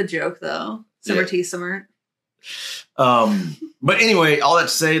love the joke, though. Summer Teeth, Summer. But anyway, all that to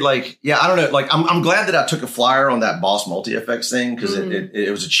say, like, I don't know. Like, I'm glad that I took a flyer on that Boss Multi-Effects thing because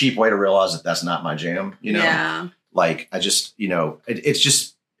it was a cheap way to realize that that's not my jam, you know? Yeah. Like, I just, you know,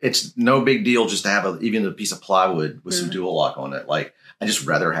 it's no big deal just to have even a piece of plywood with some dual lock on it. Like, I just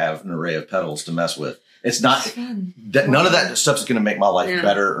rather have an array of pedals to mess with. It's not that none of that stuff's going to make my life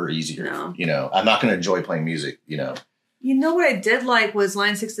better or easier. No. You know, I'm not going to enjoy playing music, you know. You know what I did like was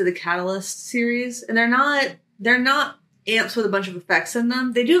Line 6 of the Catalyst series, and they're not amps with a bunch of effects in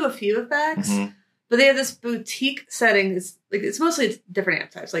them. They do have a few effects, but they have this boutique setting. It's mostly different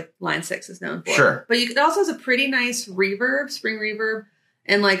amp types, like Line 6 is known for. Sure. But it also has a pretty nice reverb, spring reverb,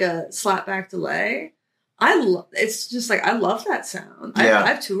 and like a slapback delay. I love that sound. Yeah.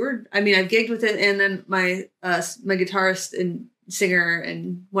 I've toured. I mean, I've gigged with it, and then my guitarist and singer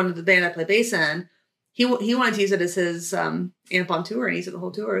and one of the band I play bass in, he wanted to use it as his amp on tour, and he used it the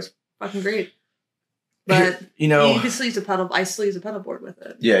whole tour. It was fucking great. But you know, you can still use a pedal. I still use a pedal board with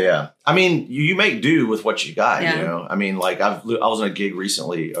it. Yeah. I mean, you make do with what you got. You know, I mean, like I was on a gig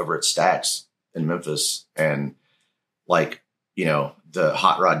recently over at Stax in Memphis, and like, you know, the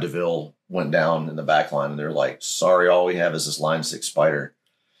Hot Rod DeVille went down in the back line, and they're like, "Sorry, all we have is this Line 6 Spider,"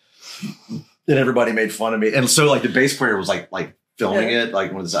 and everybody made fun of me. And so, like, the bass player was like filming it,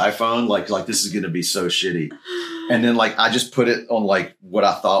 like with his iPhone, like this is gonna be so shitty. And then like I just put it on like what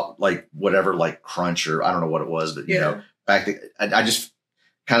I thought like whatever like crunch or I don't know what it was, but you know, I just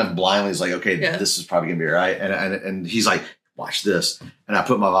kind of blindly was like, okay, this is probably gonna be all right. And he's like, watch this. And I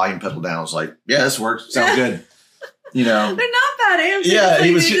put my volume pedal down. I was like, yeah, this works. Sounds good. You know, they're not bad amps. Yeah,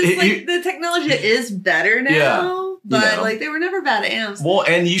 the technology is better now, but like they were never bad amps. Well,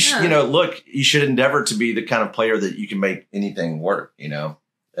 and you you know, look, you should endeavor to be the kind of player that you can make anything work. You know,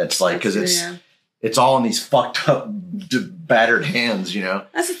 it's like because it's all in these fucked up, battered hands. You know,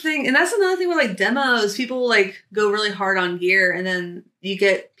 that's the thing, and that's another thing with like demos. People like go really hard on gear, and then you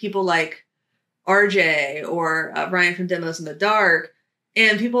get people like RJ or Ryan from Demos in the Dark.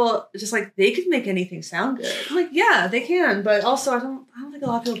 And people just like, they could make anything sound good. I'm like, yeah, they can. But also, I don't think a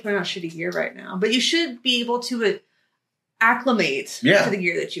lot of people put out shitty gear right now. But you should be able to acclimate to the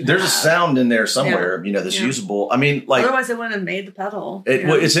gear that you There's have. A sound in there somewhere, you know, that's usable. I mean, like... Otherwise, they wouldn't have made the pedal.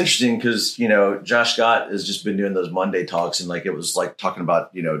 Well, it's interesting because, you know, Josh Scott has just been doing those Monday talks. And, like, it was, like, talking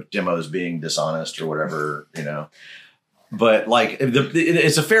about, you know, demos being dishonest or whatever, you know. But, like,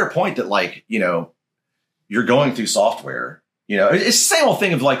 it's a fair point that, like, you know, you're going through software. You know, it's the same old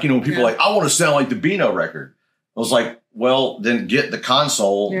thing of like, you know, when people are like, I want to sound like the Beano record. I was like, well, then get the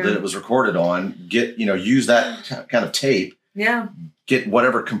console that it was recorded on, use that kind of tape. Yeah. Get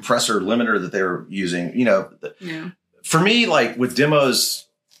whatever compressor limiter that they were using, you know. For me, like with demos,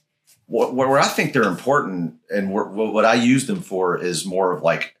 where I think they're important and what I use them for is more of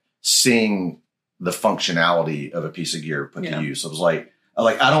like seeing the functionality of a piece of gear put to use. So it was like,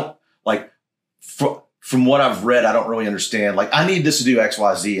 I don't like, from what I've read, I don't really understand. Like, I need this to do X,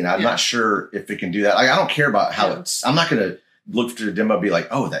 Y, Z, and I'm not sure if it can do that. Like, I don't care about how it's. I'm not going to look through the demo and be like,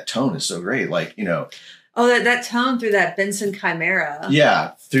 oh, that tone is so great. Like, you know. Oh, that tone through that Benson Chimera.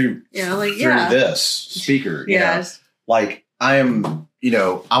 Yeah, through this speaker. You know? Like, I am, you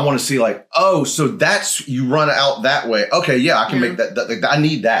know, I want to see like, oh, so that's, you run out that way. Okay, yeah, I can make that. I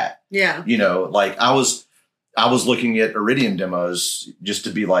need that. Yeah. You know, like I was looking at Iridium demos just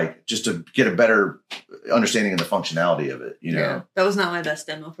to get a better understanding of the functionality of it, you know. Yeah, that was not my best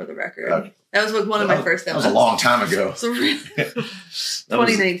demo for the record. That was one of my first demos. That was a long time ago.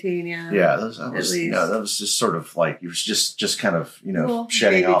 2019, Yeah, that was just sort of like, you was just kind of, you know,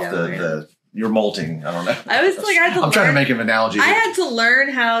 shedding off the you're molting. I don't know. I was like, I'm trying to make an analogy. I had to learn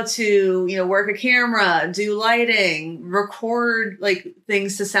how to, work a camera, do lighting, record like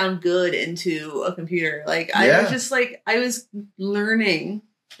things to sound good into a computer. Like I was just like, I was learning,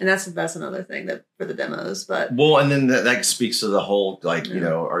 and that's another thing that for the demos. But well, and then that speaks to the whole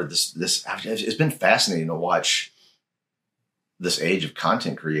or this. It's been fascinating to watch this age of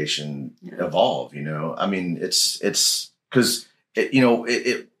content creation evolve. I mean, it's because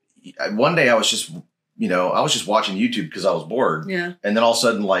one day I was just watching YouTube because I was bored. Yeah. And then all of a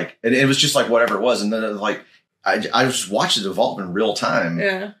sudden, like, and it was just like whatever it was. And then it was like, I just watched it evolve in real time.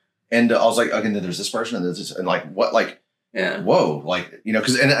 Yeah. And I was like, okay, then there's this person and there's this, and like, what, like, whoa, like,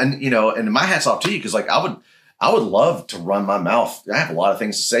 cause, and my hat's off to you. Cause like, I would love to run my mouth. I have a lot of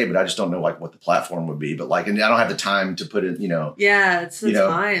things to say, but I just don't know like what the platform would be. But like, and I don't have the time to put it, Yeah, it's the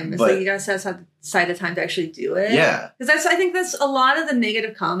time. It's like you guys have to set a time to actually do it. Yeah. Because I think that's a lot of the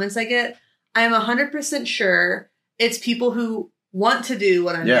negative comments I get. I'm 100% sure it's people who want to do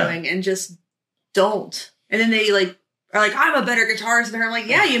what I'm doing and just don't. And then they like are like, I'm a better guitarist than her. I'm like,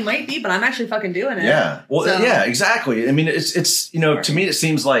 yeah, you might be, but I'm actually fucking doing it. Yeah. Well, yeah, exactly. I mean, it's to me, it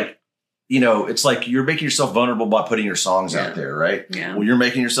seems like, it's like you're making yourself vulnerable by putting your songs out there, right? Yeah. Well, you're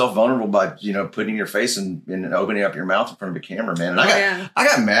making yourself vulnerable by, putting your face and opening up your mouth in front of a camera, man. And I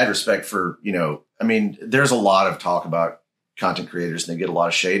got mad respect for, I mean, there's a lot of talk about content creators and they get a lot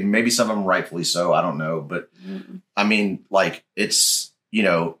of shade. Maybe some of them rightfully so. I don't know. But I mean, like, it's,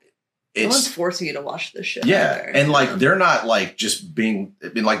 no one's forcing you to watch this shit. Yeah. And like, they're not like just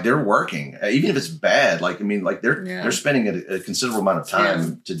like they're working, even if it's bad. Like, I mean, like they're spending a considerable amount of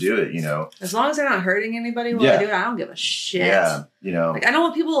time to do it, As long as they're not hurting anybody while they do it, I don't give a shit. Yeah. Like, I don't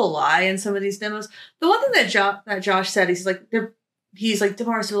want people to lie in some of these demos. The one thing that Josh said, he's like,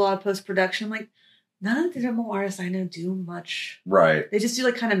 demo artists do a lot of post-production. I'm like, none of the demo artists I know do much. Right. They just do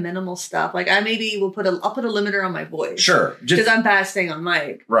like kind of minimal stuff. Like I'll put a limiter on my voice. Sure. Because I'm bad at staying on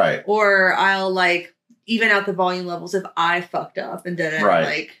mic. Right. Or I'll like even out the volume levels if I fucked up and didn't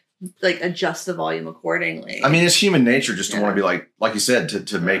like adjust the volume accordingly. I mean, it's human nature just to want to be like you said,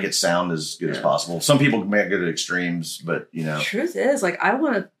 to make it sound as good as possible. Some people may go to extremes, but Truth is, like I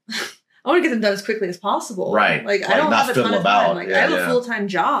want to get them done as quickly as possible. Right. Like I don't have a ton of time. Like I have a full-time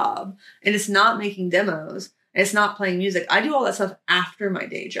job and it's not making demos and it's not playing music. I do all that stuff after my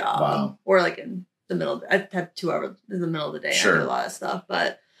day job. Wow. Or like in the middle. I have 2 hours in the middle of the day. Sure. I do a lot of stuff.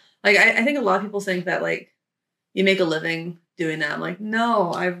 But like I think a lot of people think that like you make a living doing that. I'm like,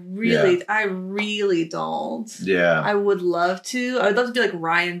 no, I really don't. Yeah. I would love to. I would love to be like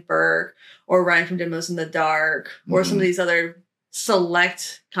Ryan Burke or Ryan from Demos in the Dark or some of these other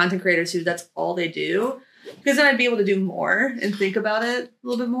select content creators who that's all they do, because then I'd be able to do more and think about it a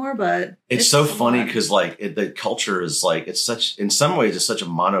little bit more. But it's so funny because like the culture is like, it's such, in some ways it's such a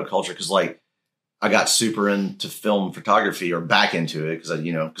monoculture, because like I got super into film photography, or back into it because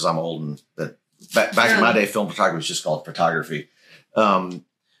because I'm old, and that back in my day film photography was just called photography.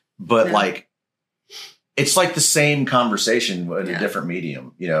 But like it's like the same conversation in a different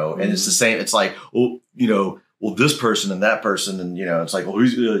medium, and it's the same. It's like, well, this person and that person, and it's like, well,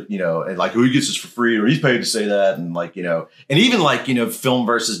 who's and like who gets this for free, or he's paid to say that, and like and even like film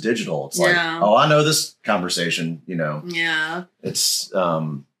versus digital. It's like, oh, I know this conversation. Yeah, it's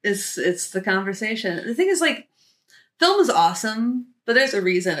the conversation. The thing is, like, film is awesome, but there's a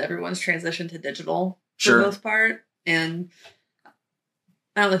reason everyone's transitioned to digital for the most part, and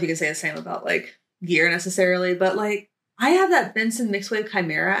I don't know if you can say the same about like gear necessarily, but like I have that Benson Mixwave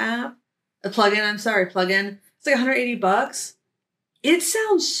Chimera app. A plugin. It's like $180. It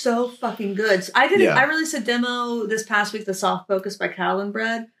sounds so fucking good. So I released a demo this past week, the Soft Focus by Cattle and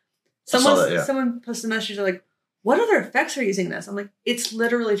Bread. Someone posted a message like, what other effects are you using this? I'm like, it's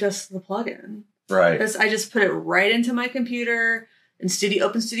literally just the plugin. Right. I just put it right into my computer and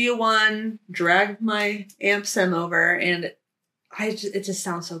open Studio One, drag my amp sim over, and it just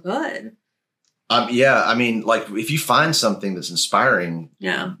sounds so good. Yeah, I mean, like if you find something that's inspiring,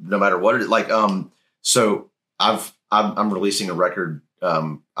 no matter what it is, like, so I'm releasing a record.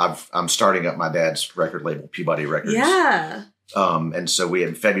 I'm starting up my dad's record label, Peabody Records. Yeah. And so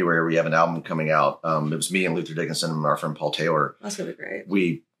in February, we have an album coming out. It was me and Luther Dickinson and our friend Paul Taylor. That's gonna be great.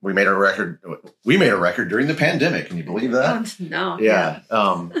 We made a record. We made a record during the pandemic. Can you believe that? No. Yeah.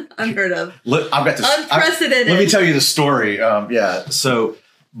 Unheard of. I've got this. Unprecedented. Let me tell you the story. Yeah. So.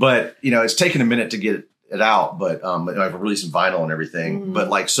 But, it's taken a minute to get it out, but I've released some vinyl and everything. Mm-hmm. But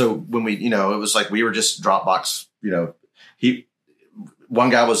like, so when we, it was like we were just Dropbox, one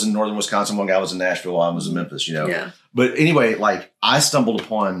guy was in northern Wisconsin, one guy was in Nashville, I was in Memphis, Yeah. But anyway, like I stumbled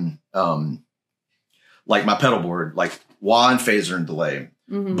upon like my pedal board, like wah and phaser and delay.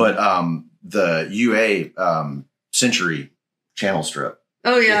 but the UA Century channel strip.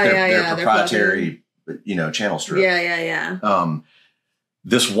 Oh yeah, their proprietary, channel strip. Yeah.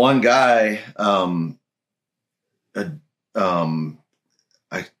 This one guy,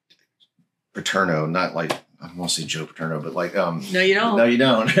 Paterno, not like I don't want to say Joe Paterno, but like no, you don't. No, you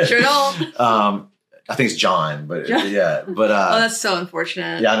don't. Sure don't. I think it's John, but John? yeah, but oh, that's so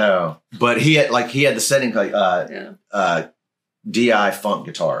unfortunate. Yeah, I know. But he had the setting like DI funk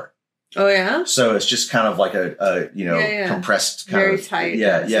guitar. Oh yeah. So it's just kind of like a compressed kind very of tight.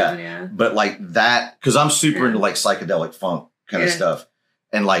 Yeah. But like that, because I'm super into like psychedelic funk kind of stuff,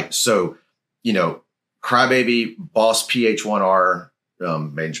 and like so, Crybaby, Boss PH1R,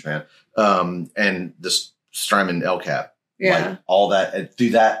 made in Japan, and this Strymon L Cap, like all that, and through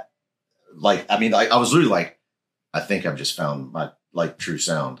that, like I mean, like I was literally like, I think I've just found my like true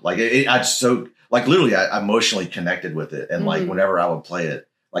sound. Like I so like literally I emotionally connected with it, and like whenever I would play it,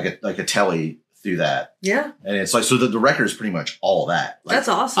 like a telly through that, and it's like so the record is pretty much all that. Like, that's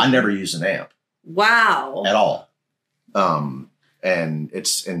awesome. I never used an amp. Wow. At all. And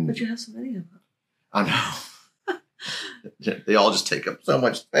it's in. But you have so many of them. I know. They all just take up so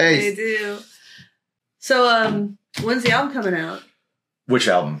much space. They do. So, when's the album coming out? Which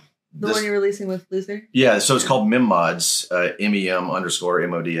album? The one you're releasing with Luther? Yeah, so it's called MEMMODS,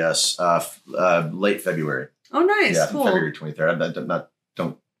 MEM_MODS, late February. Oh, nice. Yeah, cool. February 23rd.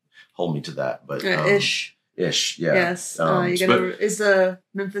 Don't hold me to that, but ish. Ish, yeah. Yes. Is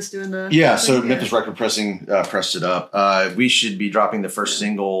Memphis doing the? Yeah, so Memphis Record Pressing pressed it up. We should be dropping the first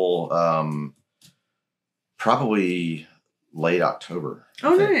single probably late October.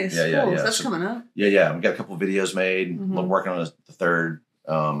 Oh, nice. Yeah, cool. So that's coming up. Yeah. We got a couple of videos made. I'm working on the third.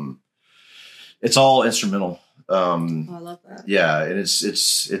 It's all instrumental. I love that. Yeah, and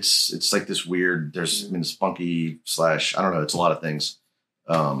it's like this weird. It's funky / I don't know. It's a lot of things.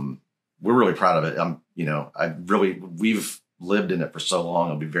 We're really proud of it. We've lived in it for so long.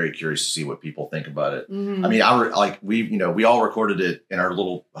 I'll be very curious to see what people think about it. I mean, we all recorded it in our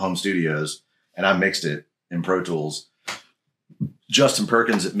little home studios, and I mixed it in Pro Tools. Justin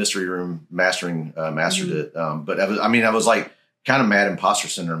Perkins at Mystery Room mastered it. But I was like kind of mad imposter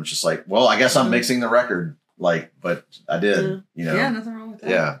syndrome. It's just like, well, I guess I'm mixing the record. Like, but I did, Yeah, nothing wrong with that.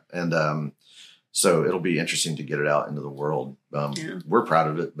 Yeah. And, so it'll be interesting to get it out into the world. We're proud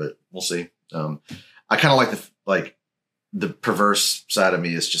of it, but we'll see. I kind of like the perverse side of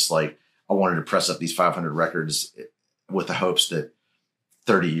me is just like, I wanted to press up these 500 records with the hopes that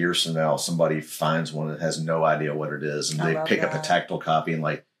 30 years from now, somebody finds one that has no idea what it is. And they pick up a tactile copy and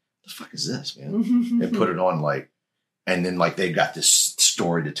like, the fuck is this, man? And put it on and then like, they've got this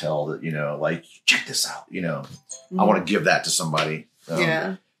story to tell that, like, check this out, I want to give that to somebody.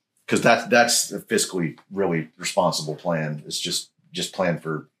 Because that's a fiscally really responsible plan. It's just plan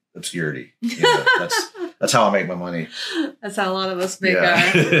for obscurity. That's how I make my money. That's how a lot of us make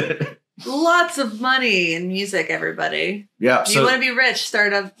our lots of money in music. Everybody, If you want to be rich,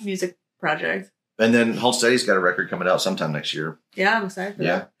 start a music project. And then Hold Steady's got a record coming out sometime next year. Yeah, I'm excited for that.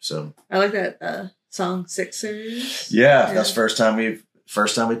 Yeah, so I like that song Sixers. Yeah, that's first time we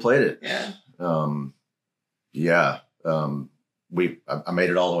played it. Yeah. I made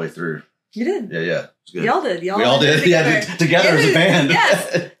it all the way through. You did? Yeah. It's good. Y'all did. We all did. Together as a band.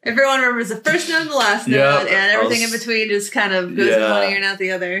 Yes. Everyone remembers the first note and the last note, and everything in between just kind of goes in one ear and out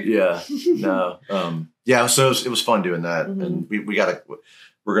the other. Yeah. No. So it was fun doing that, and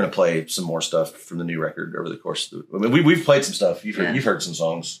we're gonna play some more stuff from the new record over the course of we've played some stuff. You've heard some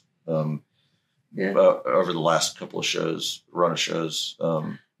songs. Over the last couple of run of shows.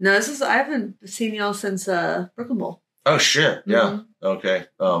 No, I haven't seen y'all since Brooklyn Bowl. Oh shit! Yeah. Okay.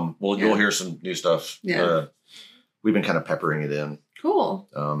 You'll hear some new stuff. Yeah. We've been kind of peppering it in. Cool.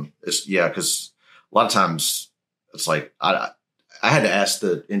 Because a lot of times it's like I had to ask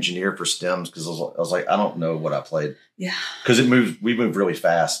the engineer for stems because I was like, I don't know what I played. Yeah. Because we moved really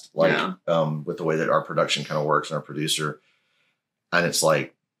fast, with the way that our production kind of works and our producer, and it's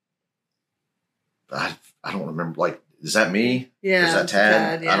like I don't remember, like, is that me? Yeah. Or is that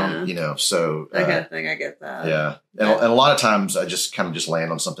Tad? Yeah. I don't, so. That kind of thing, I get that. Yeah. And a lot of times I just kind of just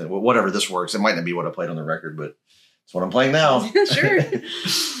land on something. Well, whatever, this works. It might not be what I played on the record, but it's what I'm playing now. Sure.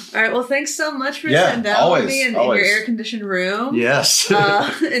 All right. Well, thanks so much for sitting down with me in your air-conditioned room. Yes.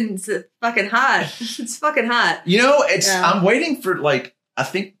 And it's fucking hot. It's fucking hot. I'm waiting for, like, I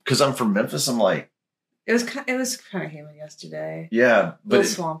think because I'm from Memphis, I'm like, It was kind of humid yesterday. Yeah, but a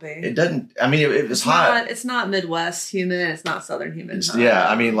little swampy. It doesn't. I mean, it was hot. It's not Midwest humid. It's not Southern humid. Yeah,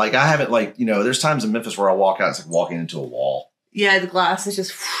 I mean, like I haven't there's times in Memphis where I walk out, it's like walking into a wall. Yeah, the glass is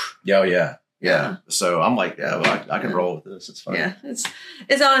just. Yeah, Yeah. So I'm like, yeah, well, I can roll with this. It's fine. Yeah. It's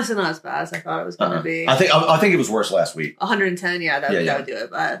honestly not as bad as I thought it was going to be. I think it was worse last week. 110. Yeah. That would do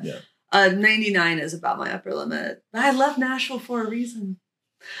it. But 99 is about my upper limit. But I left Nashville for a reason.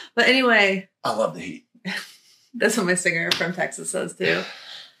 But anyway. I love the heat. That's what my singer from Texas says too.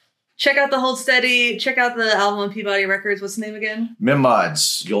 Check out the Hold Steady. Check out the album on Peabody Records. What's the name again? Mim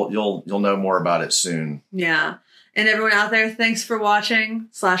Mods. You'll know more about it soon. Yeah. And everyone out there, thanks for watching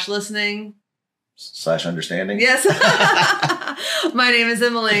 / listening / understanding. Yes. My name is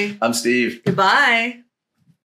Emily. I'm Steve. Goodbye.